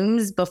in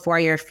rooms before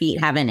your feet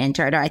haven't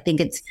entered. Or I think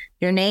it's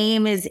your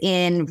name is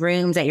in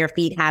rooms that your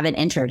feet haven't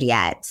entered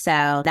yet.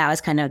 So that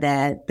was kind of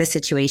the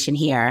situation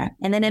here.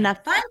 And then in a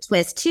fun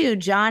twist too,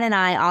 John and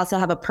I also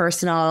have a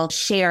personal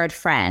shared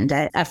friend.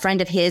 A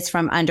friend of his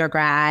from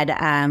undergrad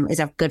is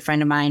a good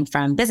friend of mine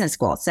from business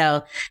school.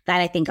 So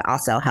that I think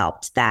also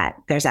helped that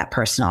there's that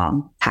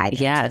personal tie.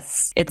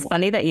 Yes. It's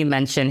funny that you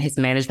mentioned his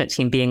management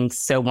team being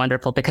so so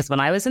wonderful because when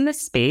I was in this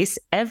space,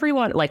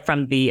 everyone, like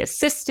from the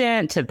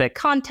assistant to the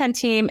content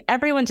team,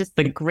 everyone just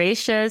the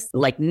gracious,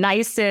 like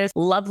nicest,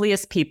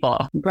 loveliest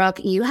people. Brooke,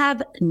 you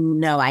have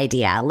no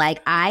idea.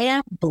 Like, I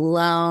am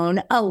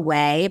blown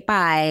away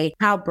by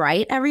how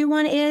bright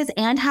everyone is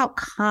and how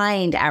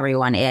kind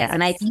everyone is.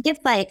 And I think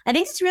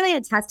it's really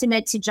a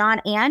testament to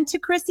John and to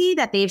Chrissy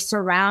that they've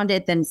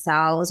surrounded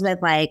themselves with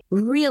like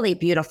really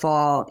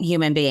beautiful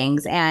human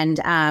beings. And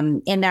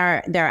in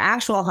their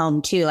actual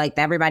home too, like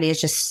everybody is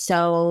just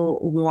so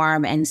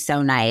warm and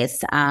so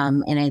nice.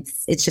 And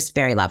it's just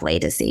very lovely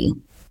to see.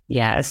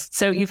 Yes.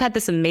 So you've had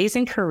this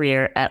amazing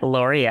career at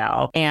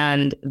L'Oreal,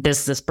 and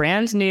this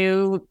brand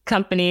new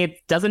company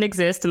doesn't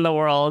exist in the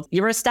world.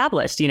 You were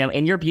established,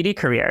 in your beauty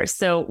career.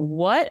 So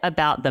what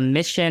about the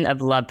mission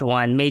of Loved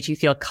One made you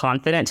feel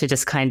confident to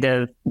just kind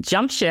of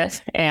jump ship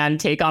and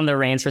take on the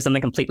reins for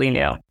something completely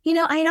new?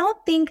 I don't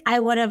think I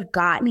would have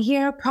gotten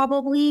here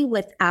probably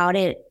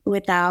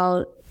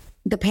without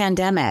the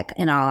pandemic,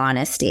 in all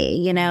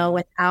honesty,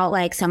 without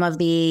like some of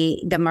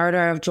the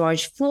murder of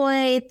George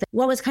Floyd,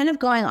 what was kind of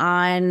going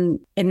on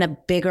in the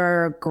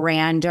bigger,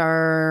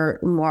 grander,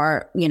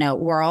 more,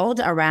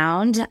 world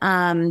around.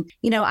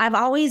 I've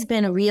always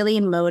been really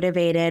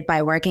motivated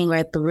by working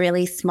with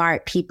really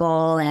smart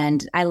people.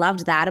 And I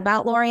loved that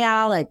about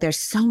L'Oreal. Like there's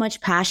so much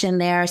passion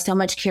there, so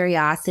much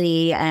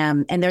curiosity.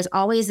 And there's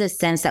always this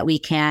sense that we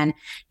can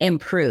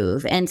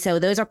improve. And so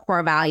those are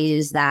core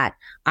values that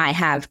I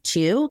have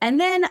too. And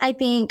then I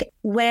think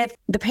with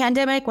the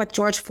pandemic, with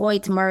George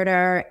Floyd's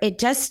murder,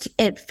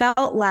 it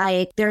felt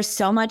like there's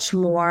so much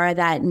more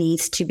that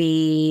needs to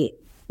be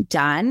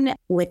done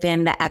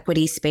within the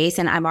equity space.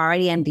 And I'm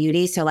already in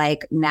beauty. So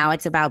like now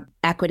it's about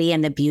equity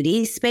in the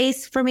beauty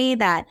space for me.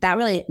 That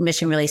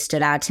mission really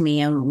stood out to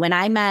me. And when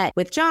I met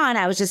with John,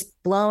 I was just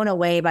blown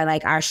away by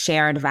like our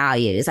shared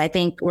values. I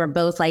think we're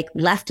both like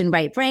left and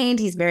right brained.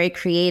 He's very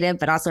creative,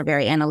 but also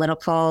very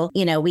analytical.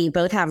 We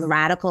both have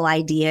radical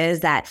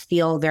ideas that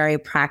feel very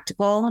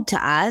practical to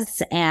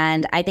us.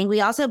 And I think we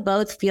also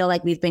both feel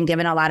like we've been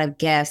given a lot of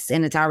gifts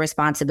and it's our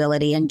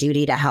responsibility and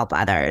duty to help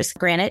others.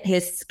 Granted,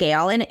 his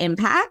scale and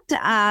impact,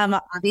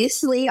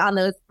 obviously on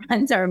those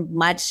fronts are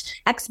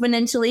much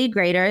exponentially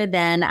greater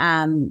than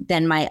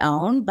my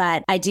own.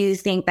 But I do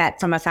think that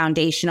from a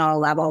foundational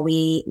level,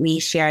 we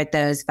shared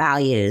those values.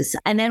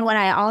 And then what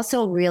I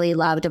also really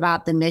loved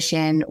about the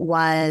mission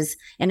was,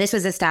 and this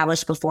was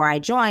established before I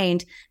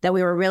joined, that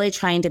we were really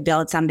trying to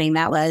build something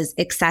that was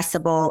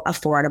accessible,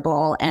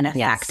 affordable, and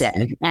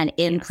effective, and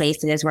in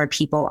places where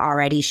people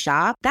already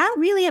shop. That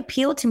really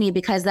appealed to me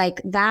because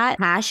like that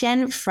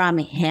passion from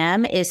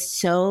him is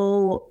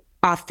so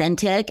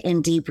authentic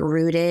and deep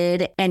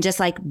rooted and just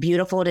like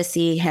beautiful to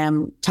see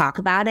him talk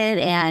about it.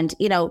 And,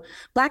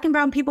 Black and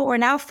brown people were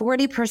now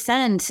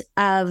 40%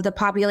 of the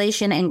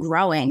population and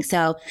growing.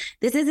 So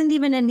this isn't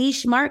even a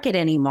niche market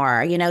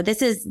anymore.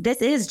 This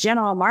is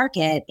general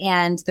market,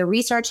 and the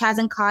research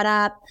hasn't caught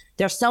up.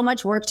 There's so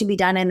much work to be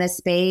done in this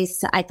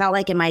space. I felt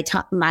like in my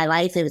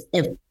life,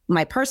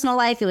 my personal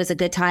life, it was a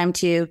good time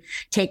to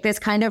take this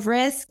kind of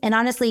risk. And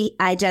honestly,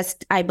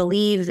 I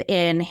believe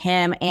in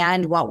him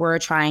and what we're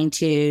trying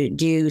to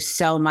do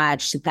so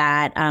much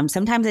that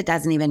sometimes it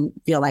doesn't even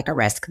feel like a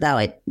risk,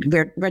 though.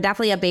 We're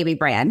definitely a baby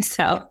brand.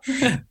 So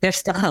there's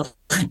still a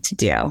lot to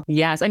do.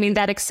 Yes. I mean,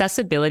 that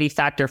accessibility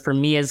factor for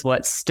me is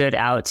what stood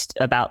out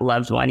about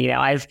Loved One.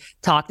 I've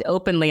talked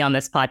openly on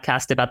this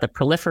podcast about the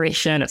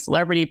proliferation of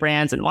celebrity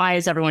brands and why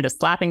is everyone just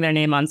slapping their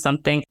name on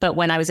something. But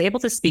when I was able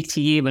to speak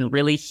to you and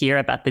really hear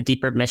about the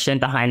deeper mission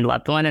behind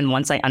Loved One, and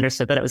once I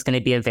understood that it was going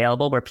to be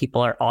available where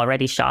people are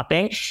already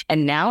shopping,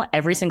 and now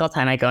every single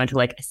time I go into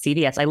like a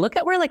CVS, I look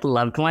at where like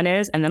Loved One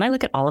is, and then I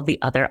look at all of the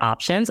other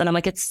options, and I'm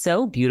like, it's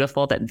so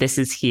beautiful that this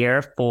is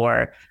here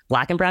for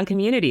Black and brown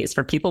communities,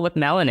 for people with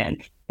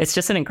melanin. It's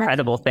just an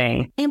incredible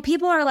thing. And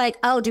people are like,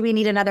 oh, do we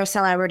need another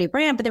celebrity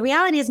brand? But the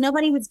reality is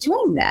nobody was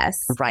doing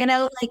this. Right.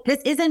 Like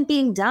this isn't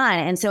being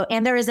done.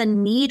 And there is a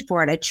need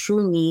for it, a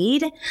true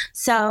need.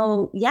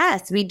 So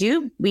yes, we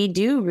do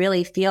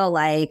really feel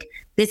like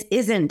this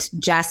isn't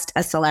just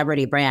a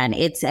celebrity brand.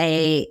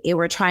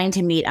 We're trying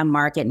to meet a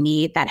market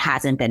need that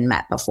hasn't been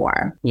met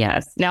before.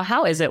 Yes. Now,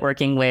 how is it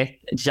working with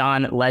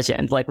John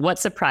Legend? Like, what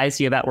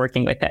surprised you about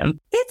working with him?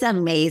 It's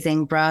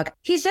amazing, Brooke.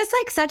 He's just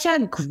like such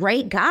a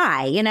great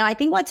guy. I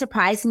think what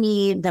surprised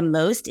me the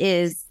most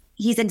is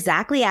he's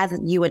exactly as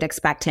you would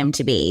expect him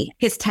to be.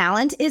 His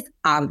talent is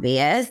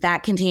obvious.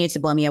 That continues to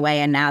blow me away.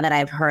 And now that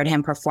I've heard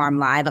him perform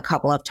live a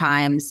couple of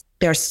times,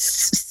 there's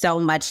so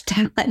much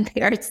talent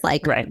there. It's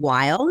like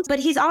wild, but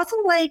he's also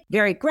like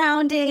very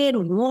grounded,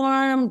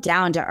 warm,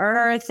 down to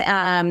earth.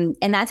 And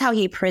that's how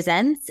he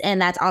presents.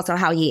 And that's also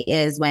how he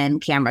is when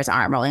cameras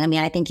aren't rolling. I mean,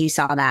 I think you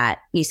saw that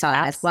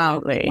as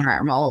well.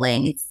 Aren't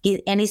rolling.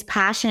 He's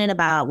passionate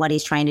about what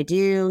he's trying to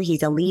do.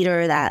 He's a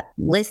leader that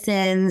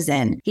listens,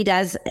 and he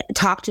does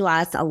talk to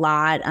us a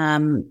lot.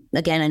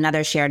 Again,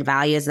 another shared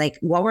value is like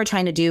what we're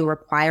trying to do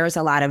requires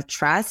a lot of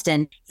trust.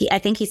 And I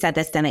think he said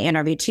this in the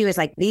interview too, is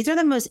like, these are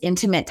the most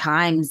intimate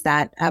times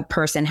that a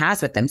person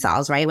has with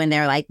themselves, right? When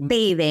they're like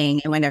bathing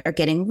and when they're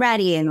getting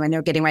ready and when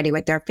they're getting ready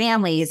with their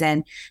families.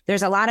 And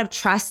there's a lot of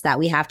trust that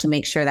we have to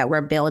make sure that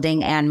we're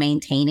building and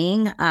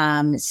maintaining.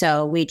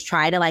 So we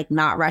try to like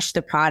not rush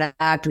the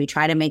product. We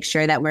try to make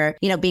sure that we're,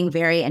 being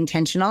very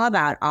intentional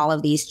about all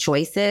of these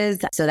choices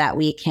so that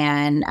we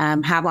can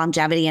have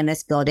longevity in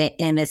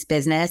this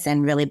business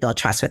and really build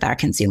trust with our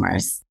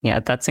consumers. Yeah,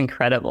 that's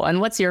incredible. And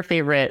what's your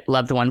favorite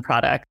Loved One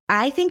product?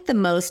 I think the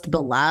most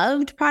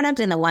beloved product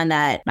and the one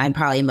that I'm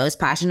probably most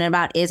passionate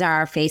about is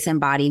our face and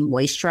body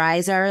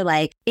moisturizer.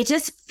 Like, it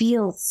just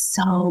feels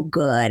so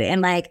good.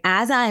 And like,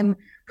 as I'm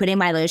putting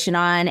my lotion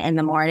on in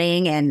the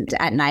morning and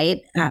at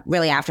night,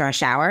 really after a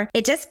shower,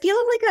 it just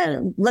feels like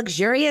a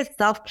luxurious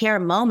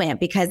self-care moment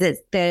because it's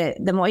the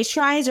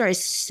moisturizer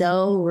is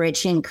so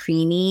rich and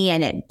creamy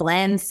and it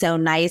blends so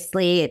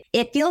nicely.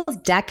 It feels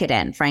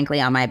decadent,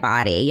 frankly, on my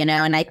body, and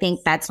I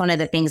think that's one of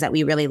the things that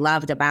we really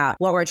loved about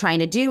what we're trying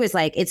to do is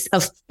like, it's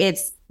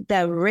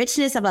the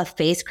richness of a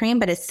face cream,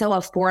 but it's so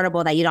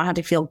affordable that you don't have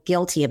to feel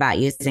guilty about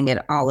using it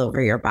all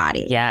over your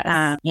body.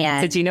 Yeah.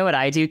 So do you know what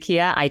I do,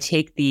 Kia? I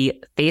take the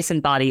face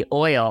and body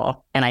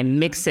oil and I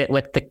mix it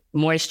with the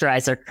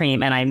moisturizer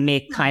cream and I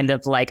make kind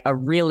of like a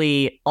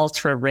really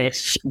ultra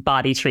rich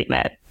body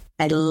treatment.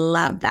 I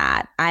love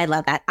that.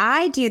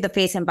 I do the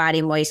face and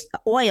body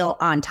oil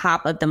on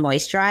top of the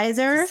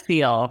moisturizer.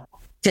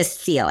 To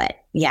seal it.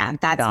 Yeah,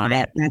 that's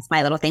it. That's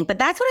my little thing. But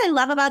that's what I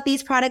love about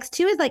these products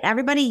too, is like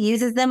everybody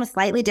uses them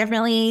slightly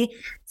differently.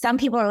 Some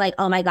people are like,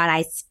 oh my God,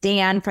 I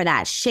stand for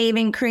that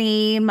shaving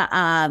cream.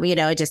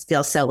 It just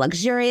feels so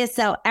luxurious.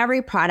 So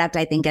every product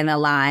I think in the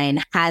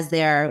line has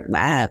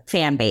their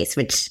fan base,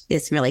 which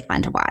is really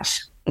fun to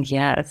watch.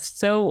 Yes.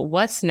 So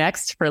what's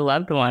next for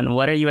Loved One?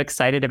 What are you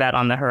excited about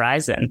on the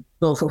horizon?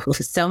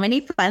 So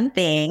many fun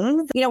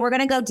things. We're going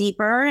to go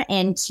deeper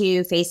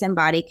into face and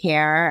body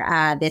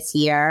care this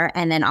year.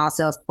 And then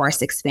also, of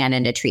course, expand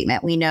into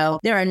treatment. We know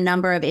there are a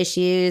number of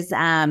issues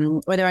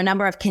or there are a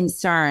number of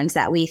concerns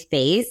that we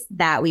face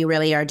that we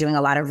really are doing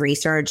a lot of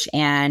research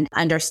and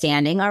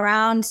understanding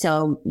around.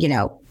 So,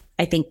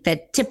 I think the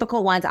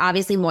typical ones,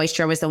 obviously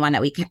moisture was the one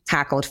that we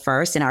tackled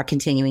first and are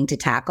continuing to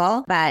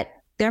tackle. But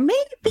there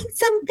may be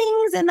some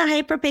things in the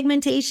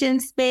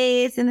hyperpigmentation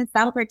space, in the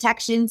cell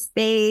protection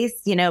space,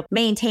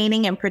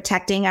 maintaining and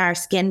protecting our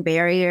skin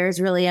barrier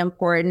is really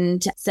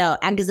important. So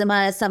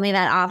eczema is something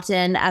that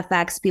often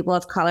affects people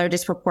of color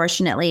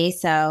disproportionately.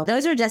 So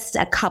those are just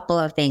a couple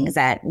of things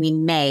that we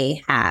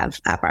may have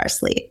up our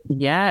sleeve.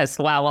 Yes.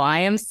 Wow. Well, I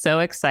am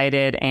so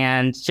excited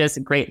and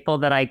just grateful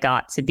that I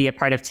got to be a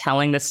part of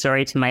telling the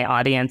story to my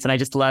audience. And I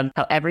just love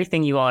how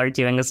everything you all are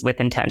doing is with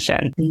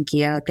intention. Thank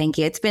you.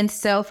 It's been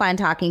so fun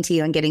talking to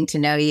you and getting to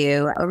know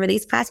you over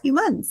these past few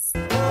months.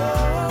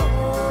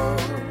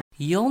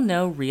 You'll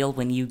know real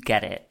when you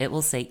get it. It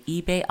will say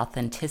eBay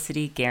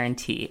Authenticity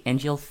Guarantee,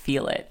 and you'll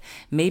feel it.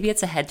 Maybe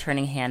it's a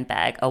head-turning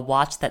handbag, a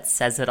watch that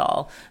says it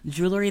all,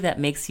 jewelry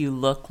that makes you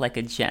look like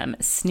a gem,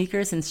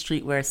 sneakers and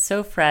streetwear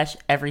so fresh,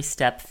 every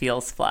step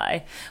feels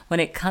fly. When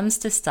it comes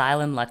to style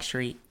and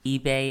luxury,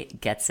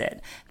 eBay gets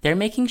it. They're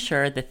making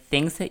sure the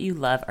things that you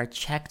love are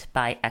checked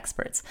by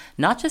experts.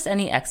 Not just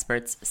any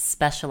experts,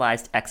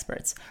 specialized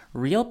experts.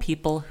 Real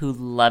people who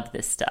love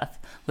this stuff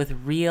with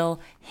real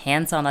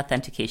hands-on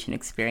authentication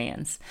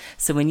experience.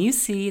 So when you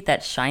see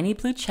that shiny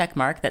blue check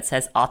mark that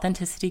says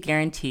Authenticity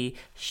Guarantee,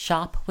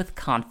 shop with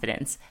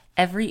confidence.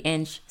 Every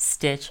inch,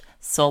 stitch,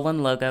 sole,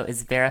 and logo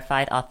is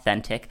verified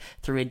authentic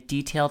through a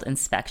detailed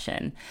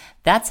inspection.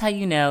 That's how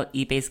you know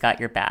eBay's got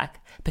your back.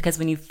 Because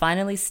when you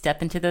finally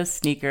step into those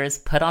sneakers,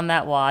 put on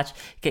that watch,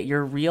 get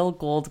your real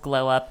gold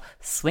glow up,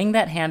 swing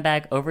that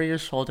handbag over your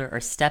shoulder, or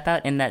step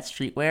out in that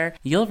streetwear,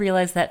 you'll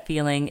realize that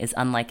feeling is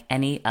unlike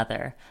any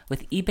other.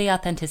 With eBay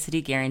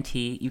Authenticity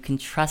Guarantee, you can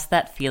trust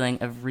that feeling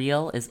of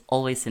real is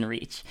always in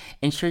reach.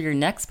 Ensure your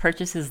next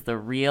purchase is the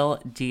real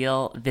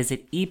deal.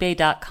 Visit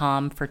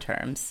ebay.com for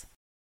terms.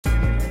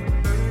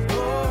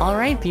 All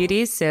right,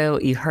 beauties. So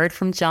you heard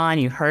from John,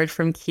 you heard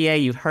from Kia,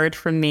 you heard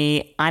from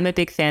me. I'm a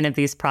big fan of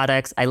these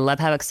products. I love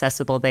how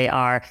accessible they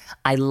are.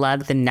 I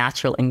love the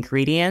natural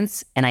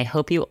ingredients. And I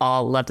hope you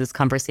all love this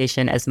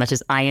conversation as much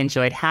as I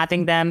enjoyed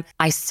having them.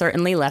 I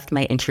certainly left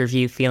my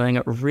interview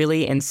feeling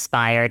really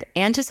inspired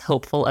and just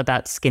hopeful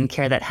about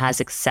skincare that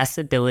has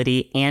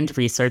accessibility and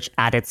research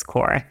at its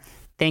core.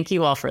 Thank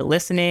you all for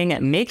listening.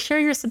 Make sure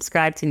you're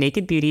subscribed to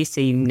Naked Beauty so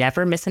you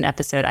never miss an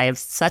episode. I have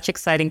such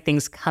exciting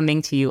things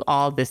coming to you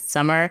all this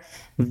summer.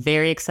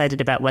 Very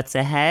excited about what's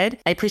ahead.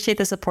 I appreciate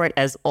the support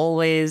as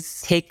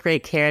always. Take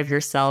great care of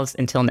yourselves.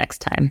 Until next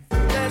time.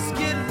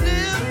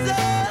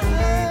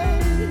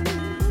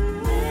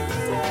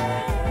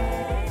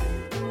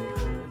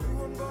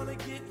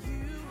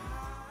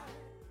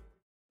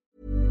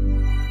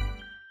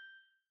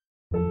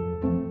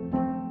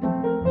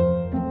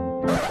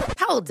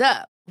 Hold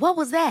up. What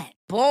was that?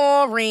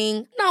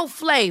 Boring. No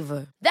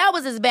flavor. That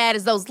was as bad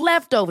as those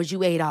leftovers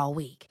you ate all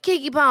week.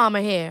 Keke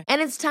Palmer here,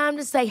 and it's time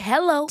to say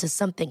hello to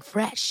something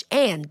fresh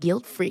and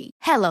guilt-free.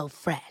 Hello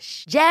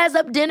Fresh. Jazz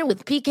up dinner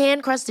with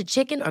pecan-crusted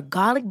chicken or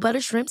garlic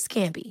butter shrimp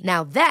scampi.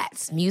 Now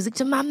that's music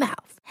to my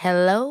mouth.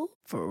 Hello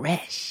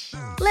Fresh.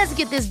 Let's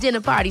get this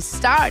dinner party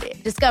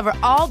started. Discover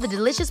all the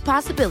delicious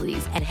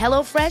possibilities at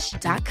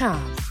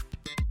HelloFresh.com.